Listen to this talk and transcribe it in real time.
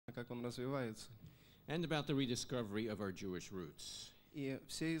как он развивается. And about the rediscovery of our Jewish roots. И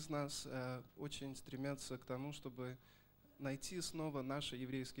все из нас очень стремятся к тому, чтобы найти снова наши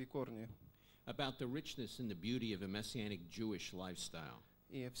еврейские корни. About the richness and the beauty of a Messianic Jewish lifestyle.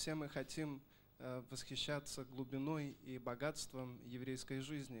 И все мы хотим восхищаться глубиной и богатством еврейской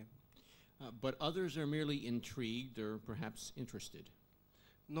жизни. But others are merely intrigued or perhaps interested.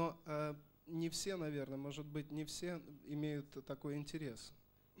 Но не все, наверное, может быть, не все имеют такой интерес.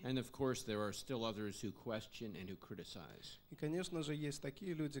 And of course, there are still others who question and who criticize. И, конечно же, есть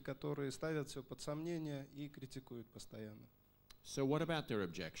такие люди, которые ставят все под сомнение и критикуют постоянно. So what about their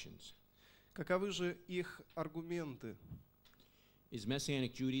objections? Каковы же их аргументы? Is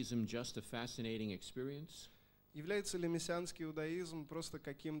Messianic Judaism just a fascinating experience? Является ли мессианский иудаизм просто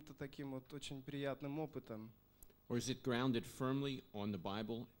каким-то таким вот очень приятным опытом? Or is it grounded firmly on the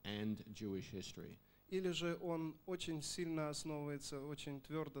Bible and Jewish history? Или же он очень сильно основывается, очень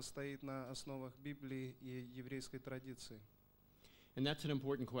твердо стоит на основах Библии и еврейской традиции? And that's an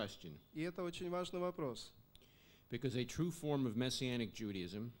important question. И это очень важный вопрос. Because a true form of Messianic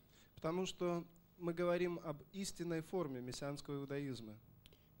Judaism Потому что мы говорим об истинной форме мессианского иудаизма.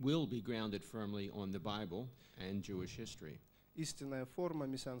 will be grounded firmly on the Bible and Jewish history. Истинная форма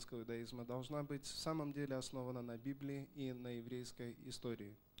мессианского иудаизма должна быть в самом деле основана на Библии и на еврейской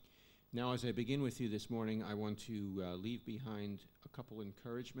истории. Now, as I begin with you this morning, I want to leave behind a couple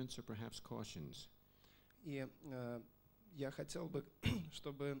encouragements or perhaps cautions. И я хотел бы,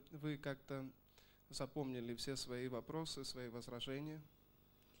 чтобы вы как-то запомнили все свои вопросы, свои возражения.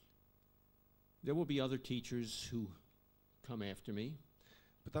 There will be other teachers who come after me.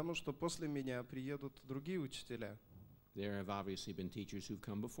 Потому что после меня приедут другие учителя. There have obviously been teachers who've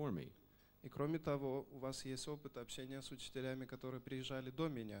come before me. И кроме того, у вас есть опыт общения с учителями, которые приезжали до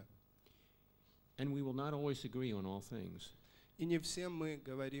меня. And we will not always agree on all things. И не все мы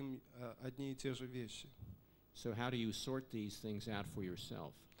говорим одни и те же вещи. So how do you sort these things out for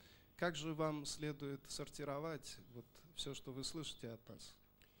yourself? Как же вам следует сортировать вот все, что вы слышите от нас?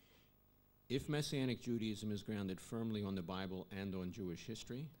 If Messianic Judaism is grounded firmly on the Bible and on Jewish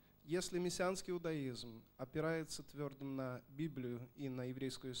history, Если мессианский иудаизм опирается твердым на Библию и на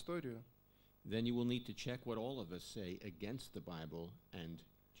еврейскую историю, then you will need to check what all of us say against the Bible and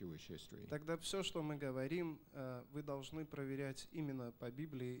Jewish history. тогда все, что мы говорим, вы должны проверять именно по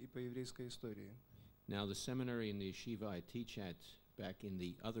Библии и по еврейской истории. Now, the seminary and the yeshiva I teach at back in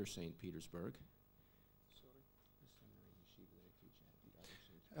the other St. Petersburg.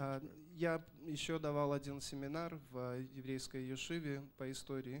 Я еще давал один семинар в еврейской ешиве по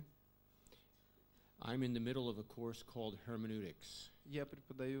истории. I'm in the middle of a course called Hermeneutics. Я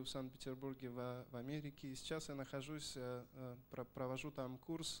преподаю в Санкт-Петербурге в Америке, и сейчас я нахожусь, провожу там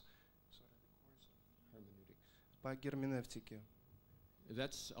курс по герменевтике.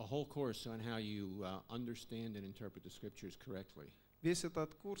 That's a whole course on how you understand and interpret the scriptures correctly. Весь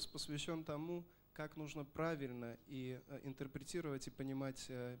этот курс посвящен тому, как нужно правильно и интерпретировать и понимать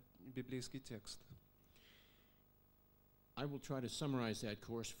библейский текст. I will try to summarize that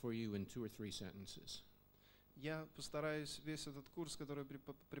course for you in 2 or 3 sentences. Я постараюсь весь этот курс, который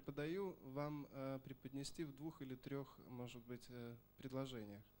преподаю, вам преподнести в 2 или 3, может быть,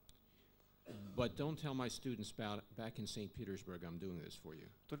 предложениях. But don't tell my students back in St. Petersburg I'm doing this for you.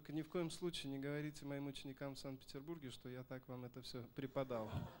 Только ни в коем случае не говорите моим ученикам в Санкт-Петербурге, что я так вам это все преподал.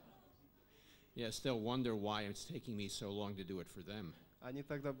 Yes, they'll wonder why it's taking me so long to do it for them. Они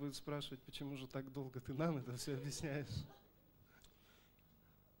тогда будут спрашивать, почему же так долго ты нам это все объясняешь.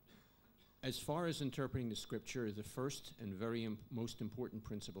 As far as interpreting the scripture, the first and very most important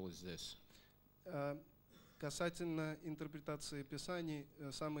principle is this. Касательно интерпретации Писаний,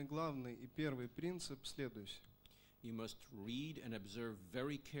 самый главный и первый принцип следующий. You must read and observe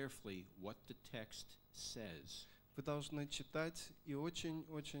very carefully what the text says. Вы должны читать и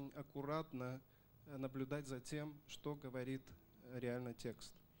очень-очень аккуратно наблюдать за тем, что говорит реально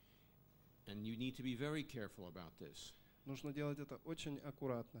текст. And you need to be very careful about this. Нужно делать это очень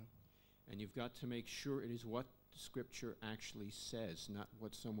аккуратно. And you've got to make sure it is what Scripture actually says, not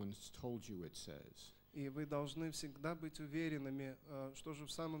what someone's told you it says. И вы должны всегда быть уверенными, что же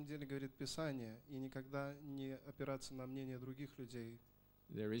в самом деле говорит Писание, и никогда не опираться на мнение других людей.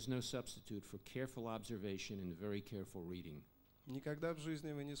 There is no substitute for careful observation and very careful reading. Никогда в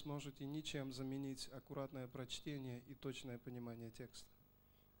жизни вы не сможете ничем заменить аккуратное прочтение и точное понимание текста.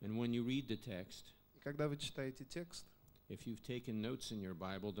 And when you read the text, И когда вы читаете текст, if you've taken notes in your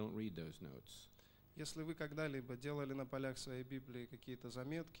Bible, don't read those notes. если вы когда-либо делали на полях своей Библии какие-то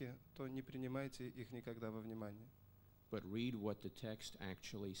заметки, то не принимайте их никогда во внимание. But read what the text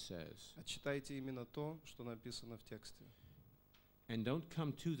actually says. А читайте именно то, что написано в тексте. And don't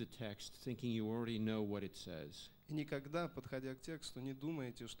come to the text thinking you already know what it says. И никогда, подходя к тексту, не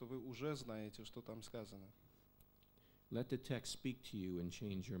думайте, что вы уже знаете, что там сказано. Let the text speak to you and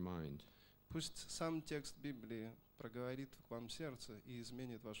change your mind. Пусть сам текст Библии проговорит к вам сердце и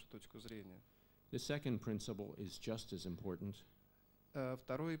изменит вашу точку зрения. The second principle is just as important.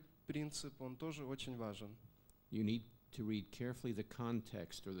 Второй принцип, он тоже очень важен. You need to read carefully the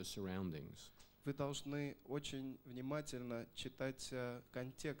context or the surroundings. Вы должны очень внимательно читать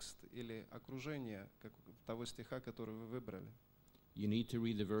контекст или окружение того стиха, который вы выбрали. You need to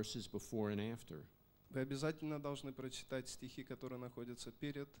read the verses before and after. Вы обязательно должны прочитать стихи, которые находятся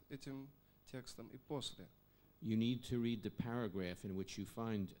перед этим текстом и после. You need to read the paragraph in which you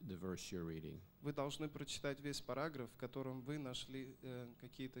find the verse you're reading. Вы должны прочитать весь параграф, в котором вы нашли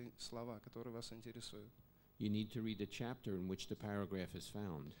какие-то слова, которые вас интересуют. You need to read the chapter in which the paragraph is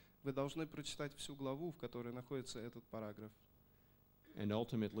found. Вы должны прочитать всю главу, в которой находится этот параграф. And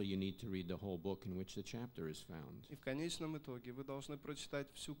ultimately you need to read the whole book in which the chapter is found. И в конечном итоге вы должны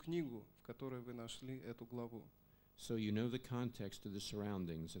прочитать всю книгу, в которой вы нашли эту главу. So you know the context of the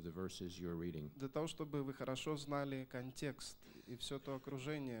surroundings of the verses you're reading. Для того, чтобы вы хорошо знали контекст и все то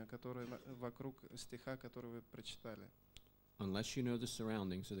окружение, которое вокруг стиха, который вы прочитали. Unless you know the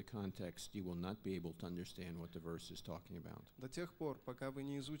surroundings of the context, you will not be able to understand what the verse is talking about. До тех пор, пока вы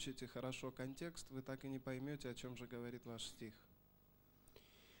не изучите хорошо контекст, вы так и не поймете, о чем же говорит ваш стих.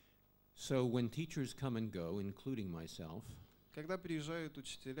 So when teachers come and go, including myself, Когда приезжают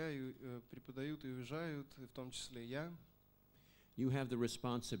учителя и преподают и уезжают, и в том числе я, you have the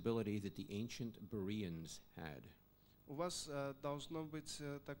responsibility that the ancient Bereans had. у вас должно быть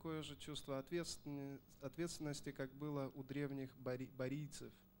такое же чувство ответственности, как было у древних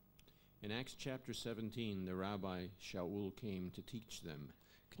борийцев. In Acts chapter 17, the rabbi Shaul came to teach them.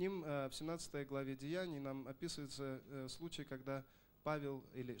 К ним в 17 главе Деяний нам описывается случай, когда Павел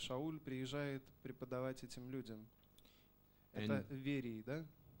или Шауль приезжает преподавать этим людям. Это верий, да?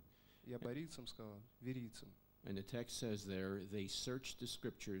 Я борийцам сказал, верийцам. And the text says there, they searched the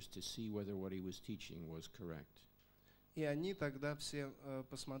scriptures to see whether what he was teaching was correct. И они тогда все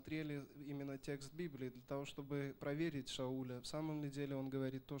посмотрели именно текст Библии для того, чтобы проверить Шауля, в самом ли деле он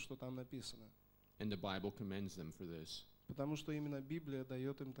говорит то, что там написано. And the Bible commends them for this. Потому что именно Библия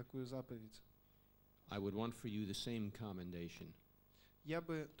дает им такую заповедь. I would want for you the same commendation. Я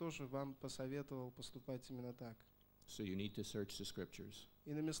бы тоже вам посоветовал поступать именно так. So you need to search the scriptures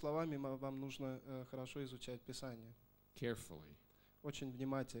Иными словами, вам нужно хорошо изучать Писание. carefully Очень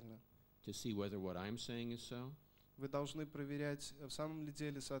внимательно. to see whether what I'm saying is so, Вы должны проверять, в самом ли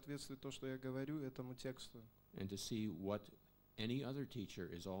деле соответствует то, что я говорю, этому тексту. and to see what any other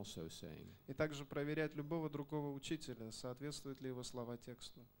teacher is also saying. И также проверять любого другого учителя, соответствуют ли его слова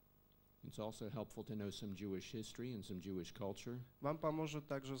тексту. It's also helpful to know some Jewish history and some Jewish culture, Вам поможет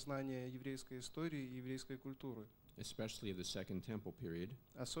также знание еврейской истории и еврейской культуры, especially of the Second Temple period,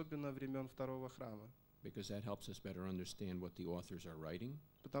 особенно времен Второго храма, because that helps us better understand what the authors are writing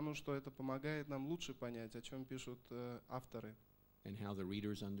потому что это помогает нам лучше понять, о чем пишут авторы, and how the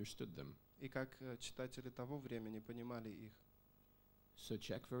readers understood them. и как читатели того времени понимали их. So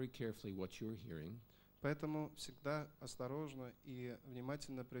check very carefully what you're hearing, Поэтому всегда осторожно и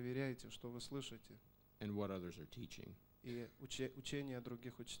внимательно проверяйте, что вы слышите, and what others are teaching. и учения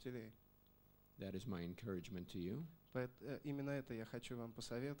других учителей. That is my encouragement to you, Именно это я хочу вам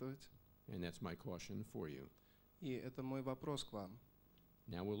посоветовать, and that's my caution for you. и это мой вопрос к вам.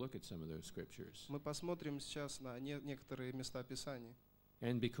 Now we'll look at some of those scriptures. Мы посмотрим сейчас на некоторые места Писаний.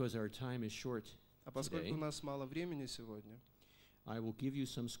 And because our time is short А поскольку today, у нас мало времени сегодня, I will give you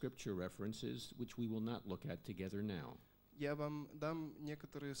some scripture references which we will not look at together now. я вам дам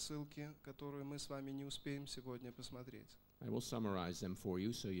некоторые ссылки, которые мы с вами не успеем сегодня посмотреть. I will summarize them for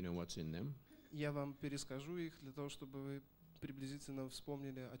you so you know what's in them. Я вам перескажу их для того, чтобы вы приблизительно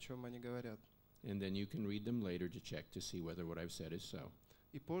вспомнили, о чем они говорят. And then you can read them later to check to see whether what I've said is so.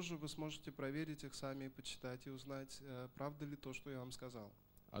 И позже вы сможете проверить их сами, почитать и узнать, правда ли то, что я вам сказал.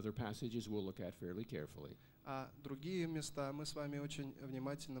 Other passages we'll look at fairly carefully. А другие места мы с вами очень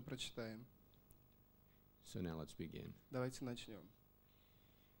внимательно прочитаем. So now let's begin. Давайте начнем.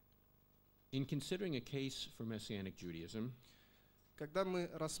 In considering a case for Messianic Judaism, Когда мы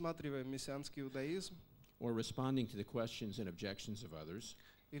рассматриваем мессианский иудаизм or responding to the questions and objections of others,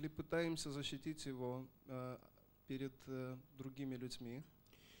 или пытаемся защитить его перед другими людьми,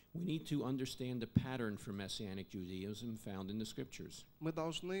 we need to understand the pattern for Messianic Judaism found in the scriptures. мы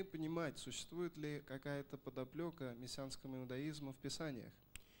должны понимать, существует ли какая-то подоплека мессианскому иудаизму в Писаниях.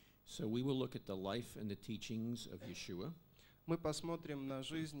 So we will look at the life and the teachings of Yeshua, Мы посмотрим на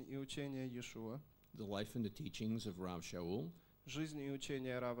жизнь и учение Иешуа, the life and the teachings of Rav Shaul, жизнь и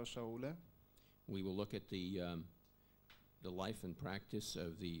учение Рава Шауля. We will look at the life and practice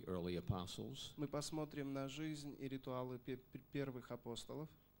of the early apostles. Мы посмотрим на жизнь и ритуалы первых апостолов.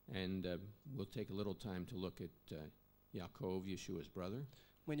 And we'll take a little time to look at Yaakov, Yeshua's brother.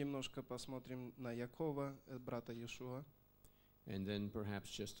 Мы немножко посмотрим на Якова, брата Иешуа. And then perhaps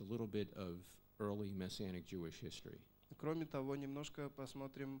just a little bit of early Messianic Jewish history. Кроме того, немножко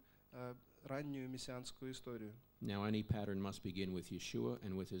посмотрим раннюю мессианскую историю. Now any pattern must begin with Yeshua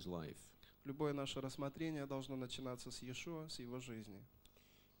and with his life. Любое наше рассмотрение должно начинаться с Иешуа, с его жизни.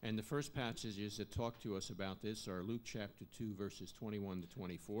 And the first passages that talk to us about this are Luke chapter 2 verses 21 to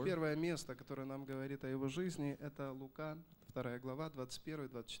 24. Первое место, которое нам говорит о его жизни, это Лука, 2 глава,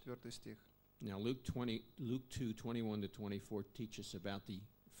 21-24 стих. Now Luke 2, 21 to 24 teach us about the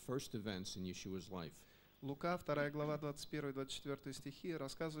first events in Yeshua's life. Лука, 2 глава, 21-24 стихи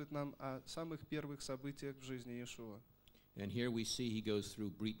рассказывает нам о самых первых событиях в жизни Иешуа. And here we see he goes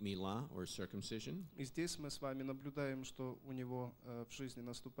through Brit Milah, or circumcision. И здесь мы с вами наблюдаем, что у него в жизни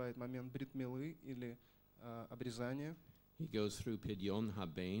наступает момент брит-милы или обрезания. He goes through Pidyon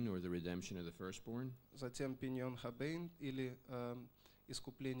Habein, or the redemption of the firstborn. Затем пиньон хабейн или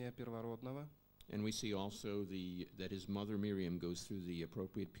искупление первородного. And we see also that his mother Miriam goes through the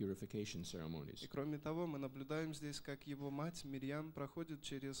appropriate purification ceremonies. И кроме того, мы наблюдаем здесь, как его мать Мирьям проходит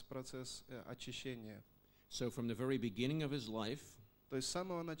через процесс очищения. So from the very beginning of his life, То есть с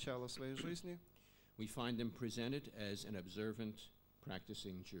самого начала своей жизни we find him presented as an observant,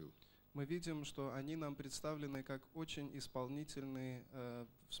 practicing Jew. мы видим, что они нам представлены как очень исполнительные,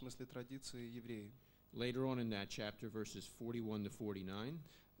 в смысле традиции, евреи. Later on in that chapter, verses 41 to 49,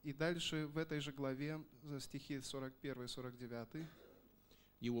 И дальше в этой же главе, стихи 41-49,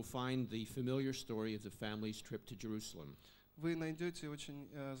 you will find the familiar story of the family's trip to Jerusalem. вы найдете очень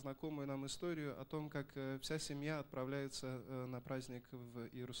знакомую нам историю о том, как вся семья отправляется на праздник в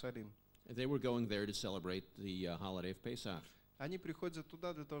Иерусалим. They were going there to celebrate the holiday of Pesach. Они приходят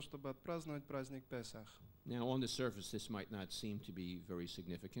туда для того, чтобы отпраздновать праздник Песах. Now, on the surface, this might not seem to be very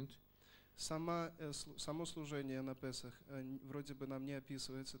significant. Само служение на Песах вроде бы нам не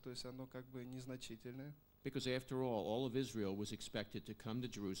описывается, то есть оно как бы незначительное. Because after all of Israel was expected to come to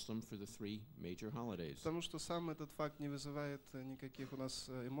Jerusalem for the three major holidays. Потому что сам этот факт не вызывает никаких у нас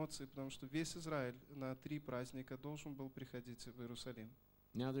эмоций, потому что весь Израиль на 3 праздника должен был приходить в Иерусалим.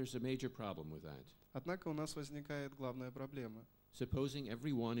 Now there's a major problem with that. Однако у нас возникает главная проблема. Supposing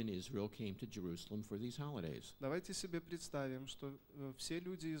everyone in Israel came to Jerusalem for these holidays. Давайте себе представим, что все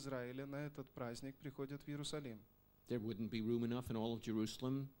люди Израиля на этот праздник приходят в Иерусалим. There wouldn't be room enough in all of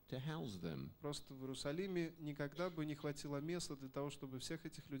Jerusalem to house them. Просто в Иерусалиме никогда бы не хватило места для того, чтобы всех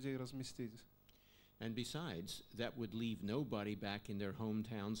этих людей разместить. And besides, that would leave nobody back in their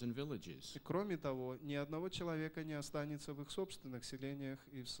hometowns and villages. И кроме того, ни одного человека не останется в их собственных селениях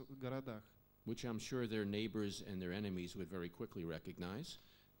и в городах. Which I'm sure their neighbors and their enemies would very quickly recognize.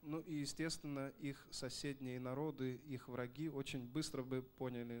 Ну и, естественно, их соседние народы, их враги очень быстро бы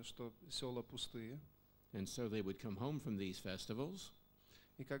поняли, что села пустые. And so they would come home from these festivals.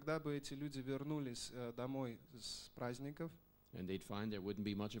 И когда бы эти люди вернулись домой с праздников, and they'd find there wouldn't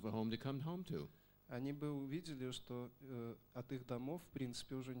be much of a home to come home to. Они бы увидели, что от их домов, в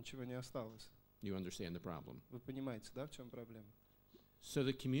принципе, уже ничего не осталось. You understand the problem. Вы понимаете, да, в чем проблема? So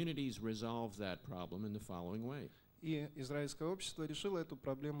the communities resolved that problem in the following way. И израильское общество решило эту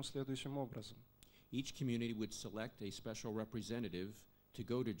проблему следующим образом. Each community would select a special representative to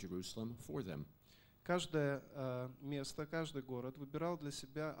go to Jerusalem for them. Каждое место, каждый город выбирал для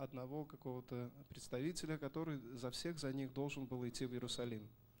себя одного какого-то представителя, который за них должен был идти в Иерусалим.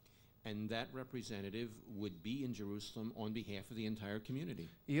 And that representative would be in Jerusalem on behalf of the entire community.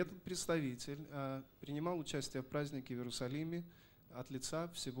 И этот представитель принимал участие в празднике в Иерусалиме от лица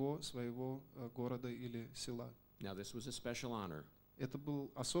всего своего города или села. Now this was a special honor. Это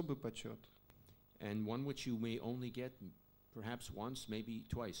был особый почет. And one which you may only get perhaps once, maybe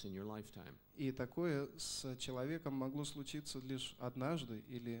twice in your lifetime. И такое с человеком могло случиться лишь однажды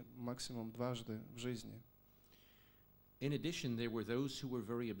или максимум дважды в жизни. In addition, there were those who were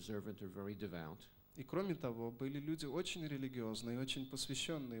very observant or very devout. И кроме того, были люди очень религиозные, очень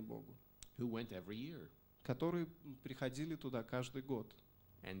посвященные Богу, who went every year. которые приходили туда каждый год.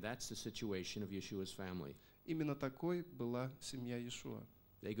 And that's the situation of Yeshua's family. Именно такой была семья Иешуа.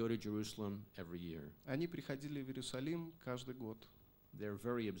 They go to Jerusalem every year. Они приходили в Иерусалим каждый год. They're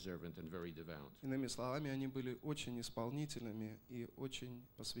very observant and very devout. Иными словами, они были очень исполнительными и очень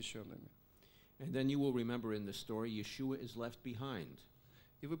посвященными. And then you will remember in the story, Yeshua is left behind.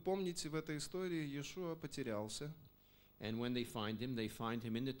 И вы помните, в этой истории Иешуа потерялся. And when they find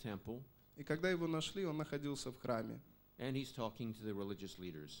him in the temple. И когда его нашли, он находился в храме. And he's talking to the religious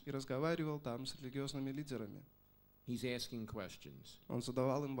leaders. и разговаривал там с религиозными лидерами. He's asking questions. Он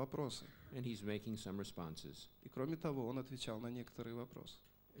задавал им вопросы. And he's making some responses. И кроме того, он отвечал на некоторые вопросы.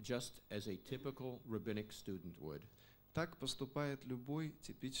 Just as a typical rabbinic student would. Так поступает любой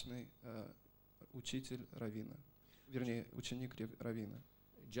типичный учитель раввина, вернее, ученик раввина.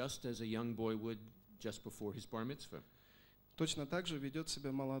 Just as a young boy would just before his bar mitzvah. Точно так же ведет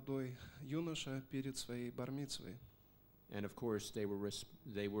себя молодой юноша перед своей бар-мицвой. And of course, they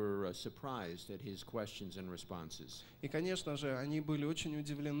were surprised at his questions and responses. И, конечно же, они были очень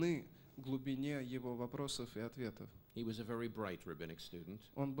удивлены глубине его вопросов и ответов. He was a very bright rabbinic student.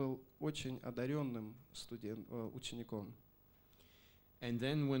 Он был очень одаренным учеником. And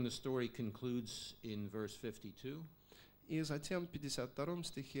then when the story concludes in verse 52, и затем в 52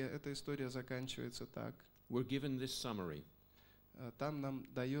 стихе эта история заканчивается так. We're given this summary. Там нам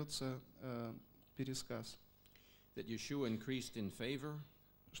дается пересказ. That Yeshua increased in favor.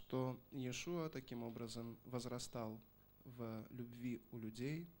 Что Иешуа таким образом возрастал в любви у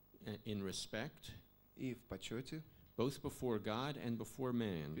людей. In respect. И в почете. Both before God and before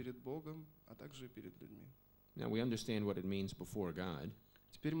man. Перед Богом, а также и перед людьми. Now we understand what it means before God.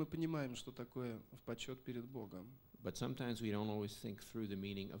 Теперь мы понимаем, что такое в почет перед Богом. But sometimes we don't always think through the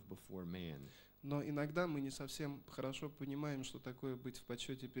meaning of before man. Но иногда мы не совсем хорошо понимаем, что такое быть в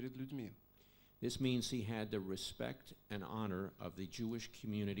почете перед людьми. This means he had the respect and honor of the Jewish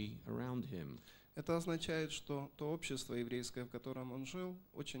community around him. Это означает, что то общество еврейское, в котором он жил,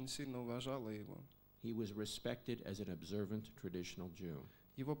 очень сильно уважало его. He was respected as an observant traditional Jew.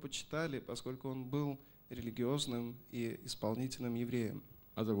 Его почитали, поскольку он был религиозным и исполнительным евреем.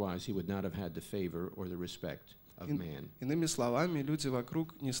 Otherwise, he would not have had the favor or the respect of man. Иными словами, люди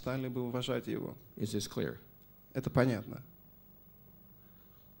вокруг не стали бы уважать его. Is this clear? Это понятно.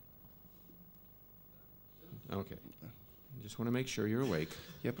 Okay. Just want to make sure you're awake.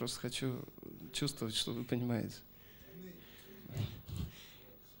 Я просто хочу чувствовать, что вы понимаете.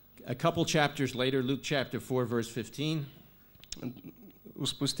 A couple chapters later, Luke chapter 4, verse 15.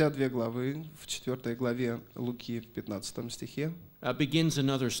 Спустя 2 главы, в 4 главе Луки, в 15 стихе, begins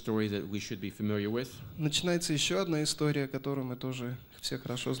another story that we should be familiar with. Начинается еще одна история, которую мы тоже все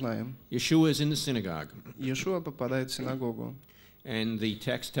хорошо знаем. Yeshua is in the synagogue. Иешуа попадает в синагогу. And the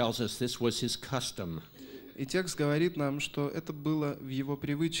text tells us this was his custom. И текст говорит нам, что это было в его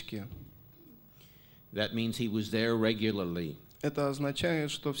привычке. That means he was there regularly. Это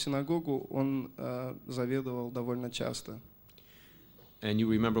означает, что в синагогу он заведовал довольно часто. And you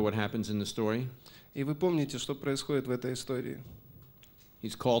remember what happens in the story? И вы помните, что происходит в этой истории?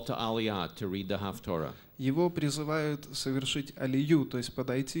 He's called to Aliyah to read the Haftorah. Его призывают совершить алию, то есть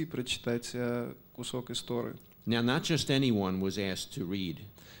подойти и прочитать кусок из Торы. Now, not just anyone was asked to read.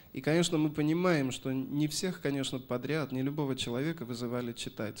 И, конечно, мы понимаем, что не всех, конечно, подряд, не любого человека вызывали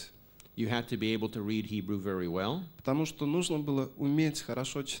читать. You had to be able to read Hebrew very well. Потому что нужно было уметь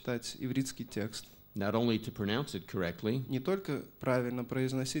хорошо читать ивритский текст. Not only to pronounce it correctly, не только правильно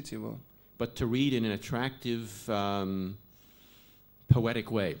произносить его, but to read in an attractive, poetic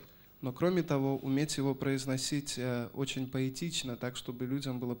way. Но кроме того, уметь его произносить очень поэтично, так, чтобы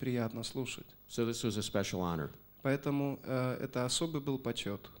людям было приятно слушать. So this was a special honor. Поэтому это особый был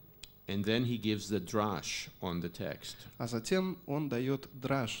почет. And then he gives the drash on the text. А затем он дает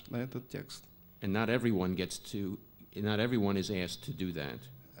драш на этот текст. And not everyone is asked to do that.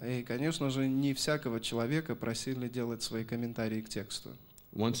 И, конечно же, не всякого человека просили делать свои комментарии к тексту.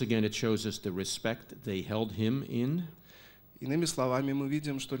 Once again, it shows us the respect they held him in. Иными словами, мы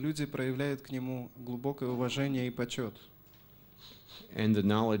видим, что люди проявляют к нему глубокое уважение и почет. And the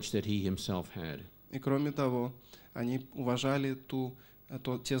knowledge that he himself had. И кроме того, они уважали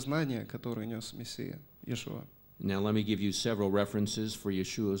те знания, которые нес Мессия, Иешуа. Now let me give you several references for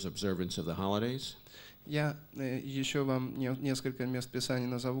Yeshua's observance of the holidays. Я еще вам несколько мест Писаний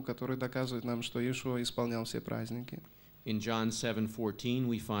назову, которые доказывают нам, что Иешуа исполнял все праздники. In John 7:14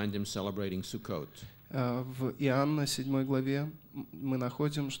 we find him celebrating Sukkot. В Иоанна 7 главе мы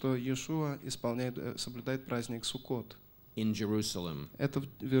находим, что Иешуа соблюдает праздник Суккот. In Jerusalem. Это в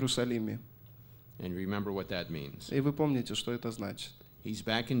Иерусалиме. And remember what that means. И вы помните, что это значит. He's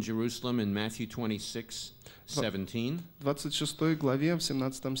back in Jerusalem in Matthew 26:17. В 26 главе, в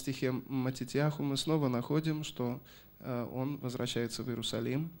 17 стихе Матитьяху мы снова находим, что он возвращается в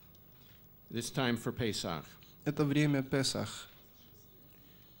Иерусалим. This time for Pesach. Это время Песах.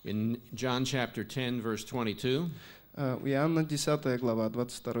 In John chapter 10 verse 22. В Иоанна 10 глава,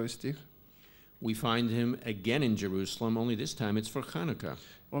 22 стих. We find him again in Jerusalem, only this time it's for Hanukkah.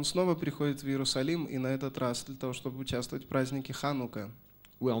 Он снова приходит в Иерусалим, и на этот раз для того, чтобы участвовать в празднике Ханука.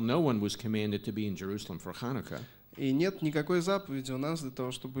 Well, no one was commanded to be in Jerusalem for Hanukkah. И нет никакой заповеди у нас для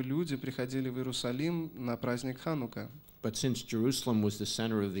того, чтобы люди приходили в Иерусалим на праздник Ханука. But since Jerusalem was the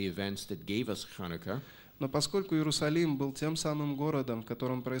center of the events that gave us Hanukkah, Но поскольку Иерусалим был тем самым городом, в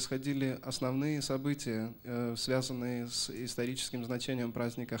котором происходили основные события, связанные с историческим значением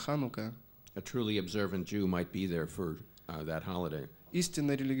праздника Ханука, a truly observant Jew might be there for that holiday.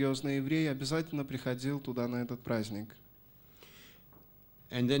 истинно религиозный еврей обязательно приходил туда на этот праздник.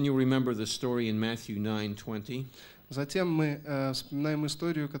 And then you remember the story in Matthew 9:20. Затем мы вспоминаем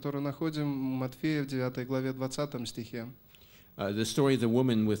историю, которую находим в Матфея в 9 главе 20 стихе. The story of the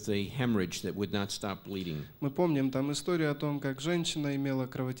woman with the hemorrhage that would not stop bleeding. Мы помним там историю о том, как женщина имела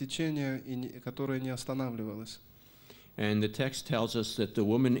кровотечение, которое не останавливалось. And the text tells us that the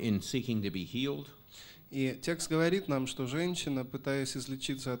woman, in seeking to be healed, И текст говорит нам, что женщина, пытаясь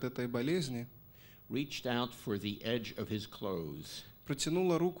излечиться от этой болезни, reached out for the edge of his clothes.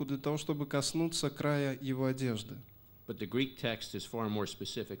 протянула руку для того, чтобы коснуться края его одежды. But the Greek text is far more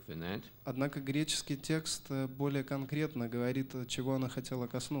specific than that. Однако греческий текст более конкретно говорит, чего она хотела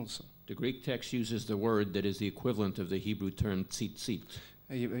коснуться. The Greek text uses the word that is the equivalent of the Hebrew term tzitzit.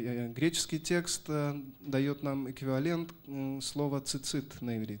 Греческий текст дает нам эквивалент слова цицит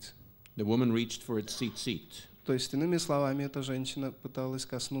на иврите. The woman reached for its tzitzit. То есть, иными словами, эта женщина пыталась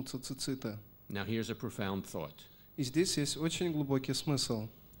коснуться цицита. Now here's a profound thought. И здесь есть очень глубокий смысл.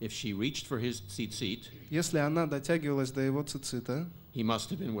 If she reached for his tzitzit, Если она дотягивалась до его цицита, he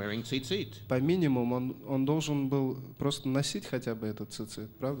must have been wearing tzitzit. по минимуму он должен был просто носить хотя бы этот цицит,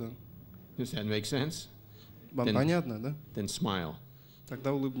 правда? Does that make sense? Вам понятно, да? Then smile.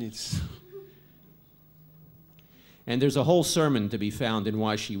 Тогда улыбнитесь. And there's a whole sermon to be found in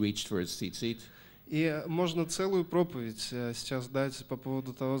why she reached for his tzitzit. И можно целую проповедь сейчас дать по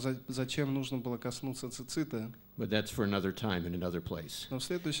поводу того, зачем нужно было коснуться цицита. But that's for another time and another place. Но в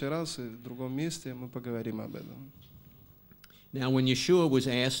следующий раз и в другом месте мы поговорим об этом. Now, when Yeshua was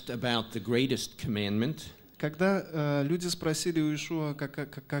asked about the greatest commandment, Когда люди спросили у Иешуа,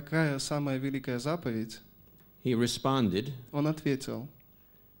 какая самая великая заповедь, he responded, он ответил,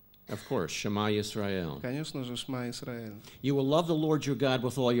 of course, Shema Yisrael. конечно же, Шма Исраэль. You will love the Lord your God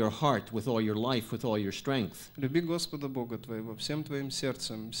with all your heart, with all your life, with all your strength. Люби Господа Бога твоего всем твоим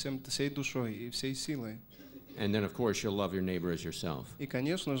сердцем, всей душой и всей силой. And then, of course, you'll love your neighbor as yourself. И,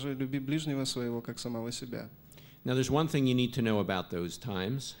 конечно же, люби ближнего своего, как самого себя. Now, there's one thing you need to know about those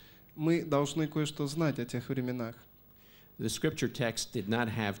times. Мы должны кое-что знать о тех временах. The scripture text did not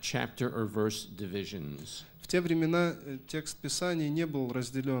have chapter or verse divisions. В те времена текст Писания не был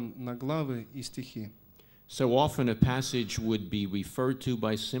разделен на главы и стихи. So often a passage would be referred to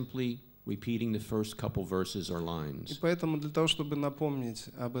by simply repeating the first couple verses or И lines. поэтому для того, чтобы напомнить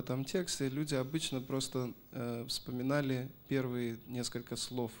об этом тексте, люди обычно просто вспоминали первые несколько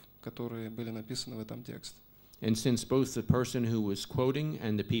слов, которые были написаны в этом тексте. And since both the person who was quoting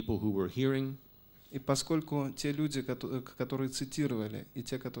and the people who were hearing И поскольку те люди, которые цитировали, и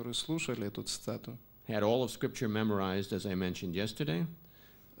те, которые слушали эту цитату, had all of Scripture memorized, as I mentioned yesterday,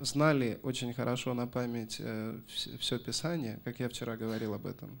 знали очень хорошо на память все Писание, как я вчера говорил об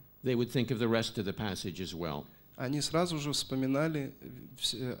этом, they would think of the rest of the passage as well. они сразу же вспоминали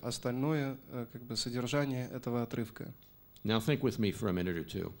остальное содержание этого отрывка. Now think with me for a minute or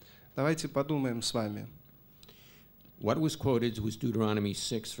two. Давайте подумаем с вами. What was quoted was Deuteronomy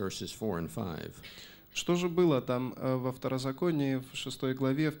 6, verses 4 and 5. Что же было там во Второзаконии, в 6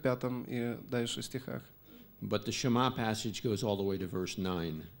 главе, в 5 и дальше стихах? But the Shema passage goes all the way to verse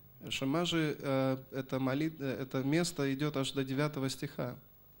 9. Шема же, это место идет аж до 9 стиха.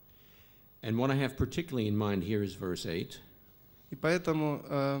 And what I have particularly in mind here is verse 8. И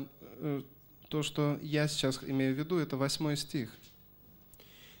поэтому то, что я сейчас имею в виду, это 8 стих.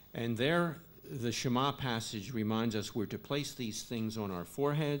 And there, the Shema passage reminds us we're to place these things on our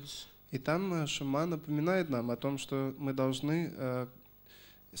foreheads. И там Шема напоминает нам о том, что мы должны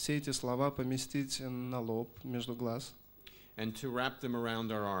все эти слова поместить на лоб, между глаз. And to wrap them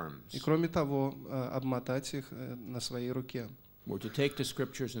around our arms. И кроме того, обмотать их на своей руке. We're to take the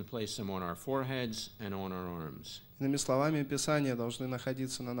scriptures and place them on our foreheads and on our arms. Иными словами, Писания должны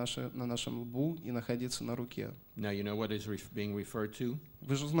находиться на нашем лбу и находиться на руке. Now you know what is being referred to?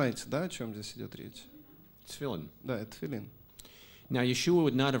 Вы же знаете, да, о чем здесь идет речь? Tefillin. Да, это тфилин. Now Yeshua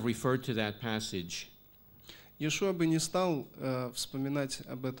would not have referred to that passage Иешуа бы не стал вспоминать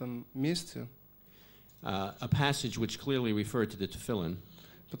об этом месте, a passage which clearly referred to the tefillin,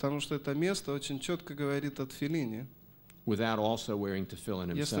 потому что это место очень четко говорит о тфилине, without also wearing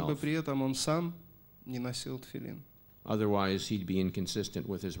tefillin если бы himself. при этом он сам не носил тфилин. Otherwise, he'd be inconsistent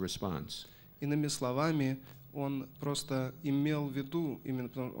with his response. Иными словами, он просто имел в виду, именно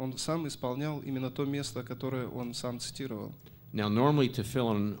он сам исполнял именно то место, которое он сам цитировал. Now, normally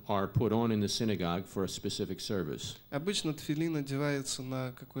tefillin are put on in the synagogue for a specific service. Обычно тфилин одевается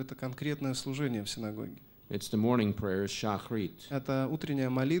на какое-то конкретное служение в синагоге. It's the morning prayer, shachrit. Это утренняя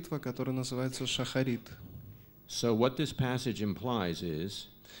молитва, которая называется шахарит. So what this passage implies is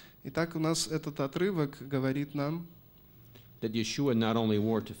Итак, у нас этот отрывок говорит нам, that Yeshua not only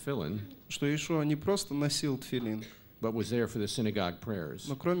wore tefillin, что Иешуа не просто носил тфилин, but was there for the synagogue prayers.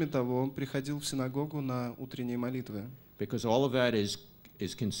 но кроме того, он приходил в синагогу на утренние молитвы. Because all of that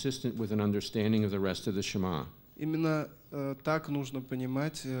is consistent with an understanding of the rest of the Shema. Именно так нужно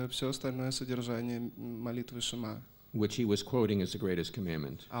понимать все остальное содержание молитвы Шема. Which he was quoting as the greatest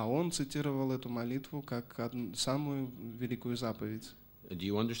commandment. А он цитировал эту молитву как самую великую заповедь. Do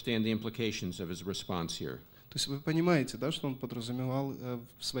you understand the implications of his response here? То есть вы понимаете, да, что он подразумевал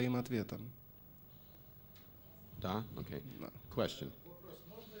своим ответом? Да? Okay. Да. Question. Вопрос.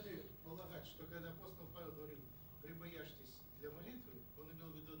 Можно ли полагать, что когда апостол Павел говорил «прибояжьтесь для молитвы», он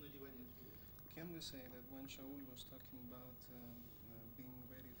имел в виду надевание тфилин? Can we say that when Shaul was talking about being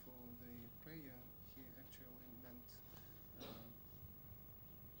ready for the prayer, he actually meant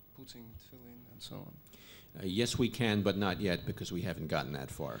putting tefillin and so on? Yes, we can, but not yet, because we haven't gotten that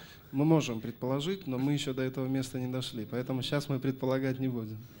far. Мы можем предположить, но мы еще до этого места не дошли, поэтому сейчас мы предполагать не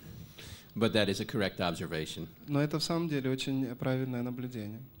будем. But that is a correct observation. Но это в самом деле очень правильное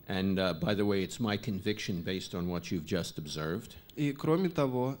наблюдение. And by the way, it's my conviction based on what you've just observed. И кроме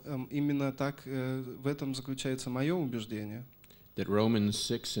того, именно так в этом заключается мое убеждение. That Romans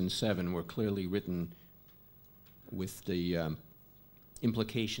 6 and 7 were clearly written with the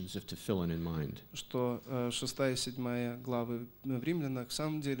implications of tefillin in mind. Что 6 и 7 главы в Римлянах в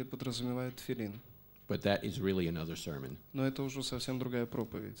самом деле подразумевают тфилин. But that is really another sermon. Но это уже совсем другая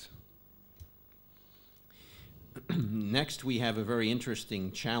проповедь. Next, we have a very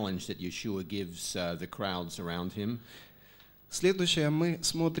interesting challenge that Yeshua gives the crowds around him. Следующее, мы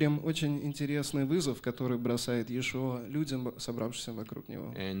смотрим очень интересный вызов, который бросает Иешуа людям, собравшимся вокруг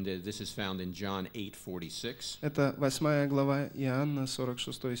него. And this is found in John 8:46. Это 8 глава Иоанна,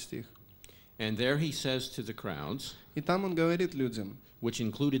 46 стих. And there he says to the crowds, И там он говорит людям, which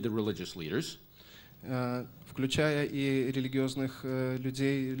included the religious leaders, включая и религиозных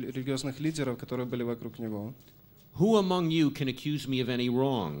людей, религиозных лидеров, которые были вокруг него. "Who among you can accuse me of any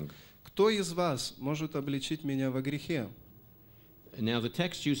wrong?" Кто из вас может обличить меня во грехе? Now the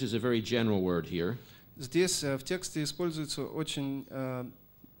text uses a very general word here. Здесь в тексте используется очень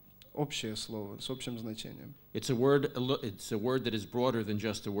общее слово с общим значением. It's a word that is broader than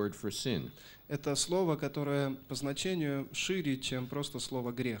just a word for sin. Это слово, которое по значению шире, чем просто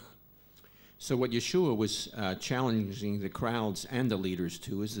слово грех. So what Yeshua was challenging the crowds and the leaders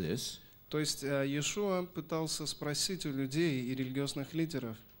to is this: То есть Иешуа пытался спросить у людей и религиозных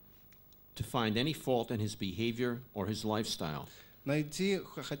лидеров, to find any fault in his behavior or his lifestyle. найти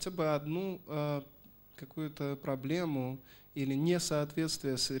хотя бы одну какую-то проблему или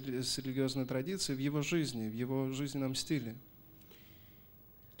несоответствие с религиозной традицией в его жизни, в его жизненном стиле.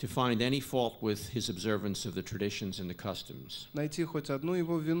 To find any fault with his observance of the traditions and the customs. Найти хоть одну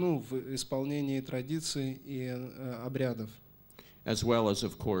его вину в исполнении традиций и обрядов. As well as,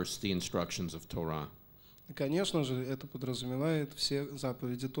 of course, the instructions of Torah. И, конечно же, это подразумевает все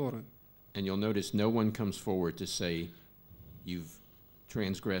заповеди Торы. And you'll notice no one comes forward to say, you've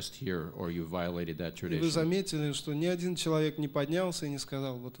transgressed here or you've violated that И вы tradition. заметили, что ни один человек не поднялся и не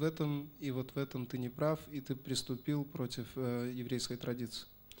сказал, вот в этом и вот в этом ты не прав, и ты приступил против еврейской традиции.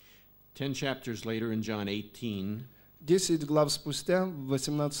 10 chapters later in John 18, 10 глав спустя, в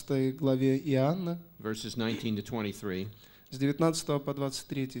 18 главе Иоанна, verses 19 to 23, с 19 по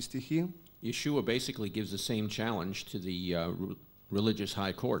 23 стихи, Yeshua basically gives the same challenge to the religious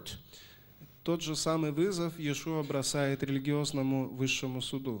high court. тот же самый вызов Иешуа бросает религиозному высшему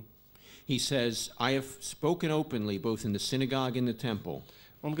суду. He says, I have spoken openly both in the synagogue and the temple.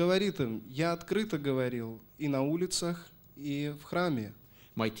 Он говорит им, я открыто говорил и на улицах, и в храме.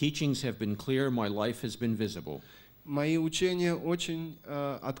 My teachings have been clear, my life has been visible. Мои учения очень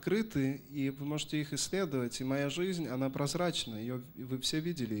открыты, и вы можете их исследовать, и моя жизнь, она прозрачна, вы все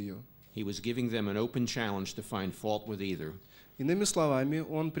видели ее. He was giving them an open challenge to find fault with either. Иными словами,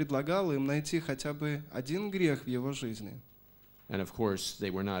 он предлагал им найти хотя бы один грех в его жизни. And of course,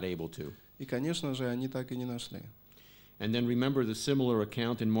 they were not able to. И, конечно же, они так и не нашли. And then remember the similar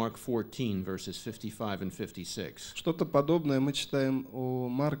account in Mark 14, verses 55 and 56. Что-то подобное мы читаем у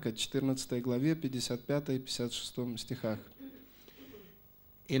Марка, 14 главе, 55 и 56 стихах.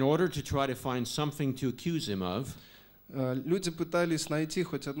 In order to try to find something to accuse him of, Люди пытались найти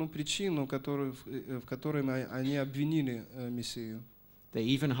хоть одну причину, в которой они обвинили Мессию. They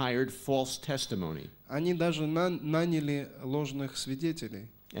even hired false testimony. Они даже наняли ложных свидетелей.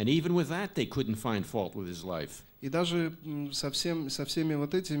 And even with that, they couldn't find fault with his life. И даже со всеми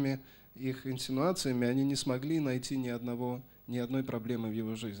вот этими их инсинуациями они не смогли найти ни одной проблемы в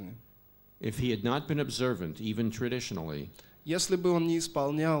его жизни. If he had not been observant, even traditionally, Если бы он не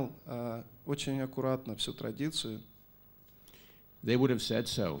исполнял очень аккуратно всю традицию, they would have said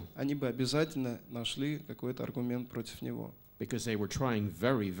so, они бы обязательно нашли какой-то аргумент против него. because they were trying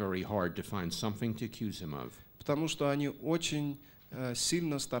very, very hard to find something to accuse him of. Потому что они очень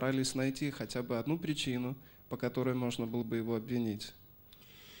сильно старались найти хотя бы одну причину, по которой можно было бы его обвинить.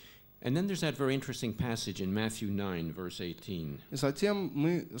 And then there's that very interesting passage in Matthew 9, verse 18. И затем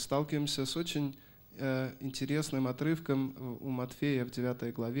мы сталкиваемся с очень интересным отрывком у Матфея в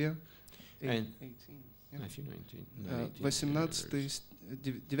 9 главе, Matthew 19, 18,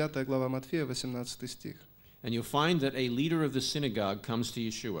 9 глава Матфея, 18 стих. And you'll find that a leader of the synagogue comes to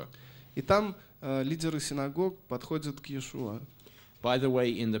Yeshua. И там лидеры синагог подходят к Иешуа. By the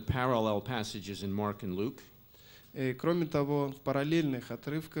way, in the parallel passages in Mark and Luke, И, кроме того, в параллельных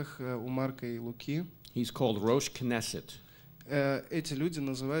отрывках у Марка и Луки he's called Rosh Knesset. эти люди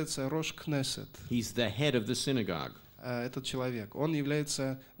называются Рош Кнесет. He's the head of the synagogue, Этот человек, он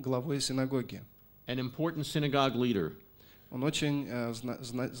является главой синагоги. an important synagogue leader. Он очень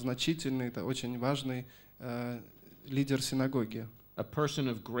значительный, это очень важный лидер синагоги. A person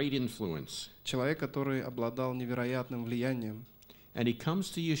of great influence. Человек, который обладал невероятным влиянием. And he comes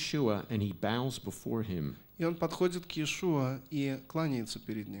to Yeshua and he bows before him. И он подходит к Иешуа и кланяется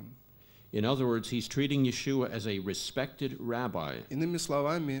перед ним. In other words, he's treating Yeshua as a respected rabbi. Иными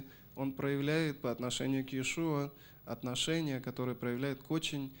словами, он проявляет по отношению к Иешуа отношение, которое проявляет к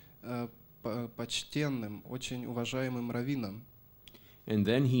очень почтенным, очень уважаемым раввинам. And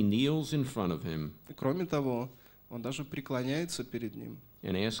then he kneels in front of him И, кроме того, он даже преклоняется перед ним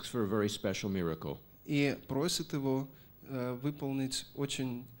and asks for a very special miracle. и просит его выполнить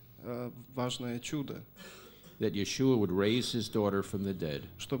очень важное чудо, That Yeshua would raise his daughter from the dead.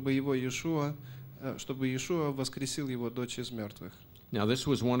 чтобы Иешуа воскресил его дочь из мертвых. Now, this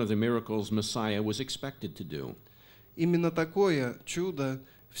was one of the miracles Messiah was expected to do. Именно такое чудо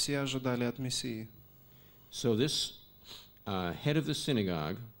все ожидали от Мессии. So this head of the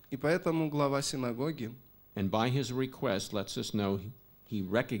synagogue, И поэтому глава синагоги, and by his request, lets us know he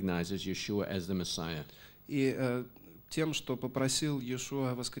recognizes Yeshua as the Messiah. и тем, что попросил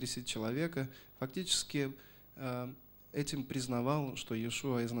Иешуа воскресить человека, фактически этим признавал, что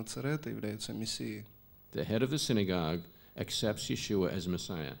Иешуа из Нацарета является Мессией. The head of the synagogue accepts Yeshua as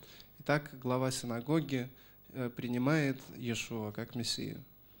Messiah. Итак, глава синагоги принимает Иешуа как Мессию.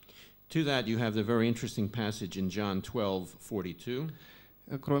 To that, you have the very interesting passage in John 12:42.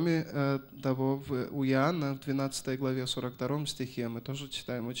 Кроме того, у Иоанна в 12 главе 42 стихе мы тоже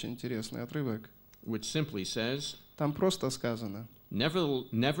читаем очень интересный отрывок. Which simply says, Там просто сказано: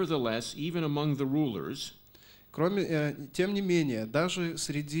 Nevertheless, even among the rulers, тем не менее, даже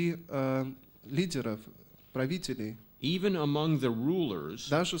среди лидеров, правителей, even among the rulers,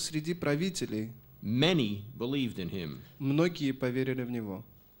 даже среди правителей, many believed in him. многие поверили в него.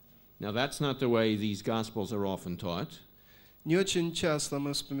 Now, that's not the way these Gospels are often taught. Не очень часто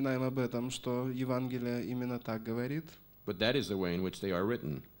мы вспоминаем об этом, что Евангелие именно так говорит, But that is the way in which they are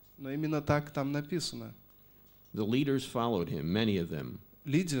written. но именно так там написано. The leaders followed him, many of them.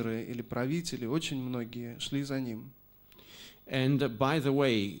 Лидеры или правители, очень многие, шли за ним. And by the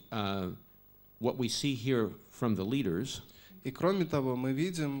way, what we see here from the leaders, И кроме того, мы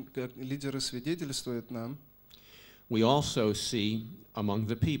видим, как лидеры свидетельствуют нам, we also see among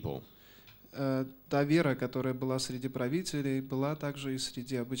the people. Та вера, которая была среди правителей, была также и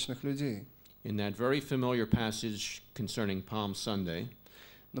среди обычных людей. In that very familiar passage concerning Palm Sunday,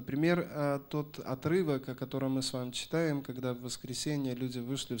 Например, тот отрывок, о котором мы с вами читаем, когда в воскресенье люди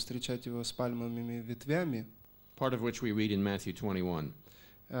вышли встречать его с пальмовыми ветвями, part of which we read in Matthew 21.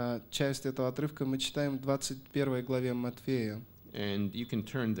 Часть этого отрывка мы читаем в 21 главе Матфея. And you can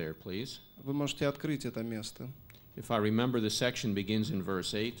turn there, please. Вы можете открыть это место. If I remember, the section begins in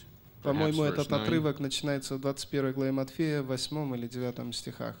verse 8. По-моему, этот отрывок начинается в 21 главе Матфея, в 8 или 9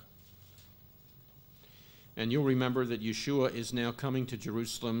 стихах. And you'll remember that Yeshua is now coming to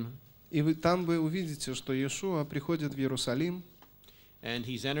Jerusalem. И там вы увидите, что Иешуа приходит в Иерусалим. And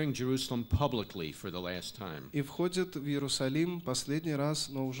he's entering Jerusalem publicly for the last time. И входит в Иерусалим последний раз,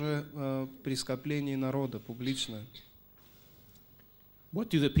 но уже при скоплении народа, публично. What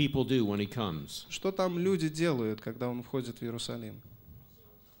do the people do when he comes? Что там люди делают, когда он входит в Иерусалим?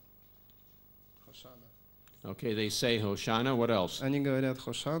 Okay, they say Hoshana. What else? Они говорят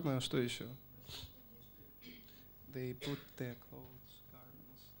Хошана, а что еще? They put their clothes,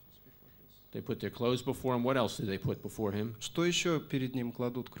 garments just before his. They put their clothes before him. What else do they put before him? Что еще перед ним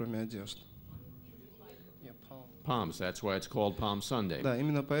кладут, кроме одежд? Yeah, palm. Palms. That's why it's called Palm Sunday. Да,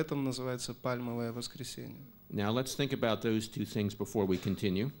 именно поэтому называется пальмовое воскресенье. Now let's think about those two things before we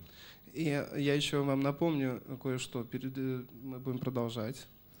continue. И я еще вам напомню кое-что, мы будем продолжать.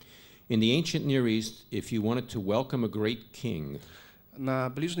 In the ancient Near East, if you wanted to welcome a great king, На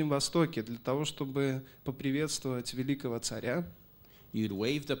Ближнем Востоке для того, чтобы поприветствовать великого царя, you'd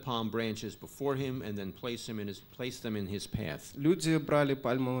wave the palm branches before him and then place them in his path. люди брали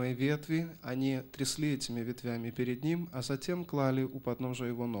пальмовые ветви, они трясли этими ветвями перед ним, а затем клали у подножия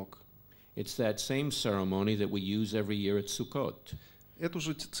его ног. It's that same ceremony that we use every year at Sukkot. Эту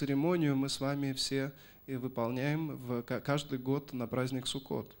же церемонию мы с вами все и выполняем каждый год на праздник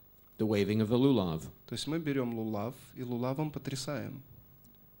Суккот. The waving of the lulav. То есть мы берем лулав и лулавом потрясаем.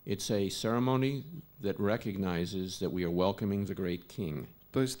 It's a ceremony that recognizes that we are welcoming the great king.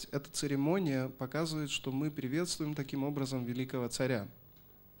 То есть эта церемония показывает, что мы приветствуем таким образом великого царя.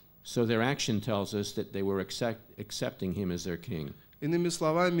 So their action tells us that they were accepting him as their king. Иными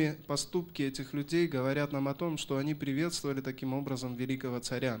словами, поступки этих людей говорят нам о том, что они приветствовали таким образом великого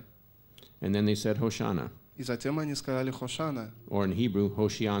царя. And then they said Hoshana. И затем они сказали Хошана, Or in Hebrew,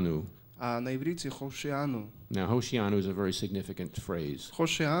 Hoshianu. а на иврите Хошиану. Now, Hoshianu is a very significant phrase.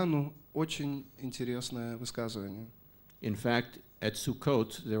 Хошиану очень интересное высказывание. In fact, at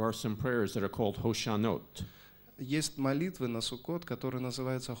Sukkot, there are some prayers that are called Hoshanot. Есть молитвы на Суккот, которые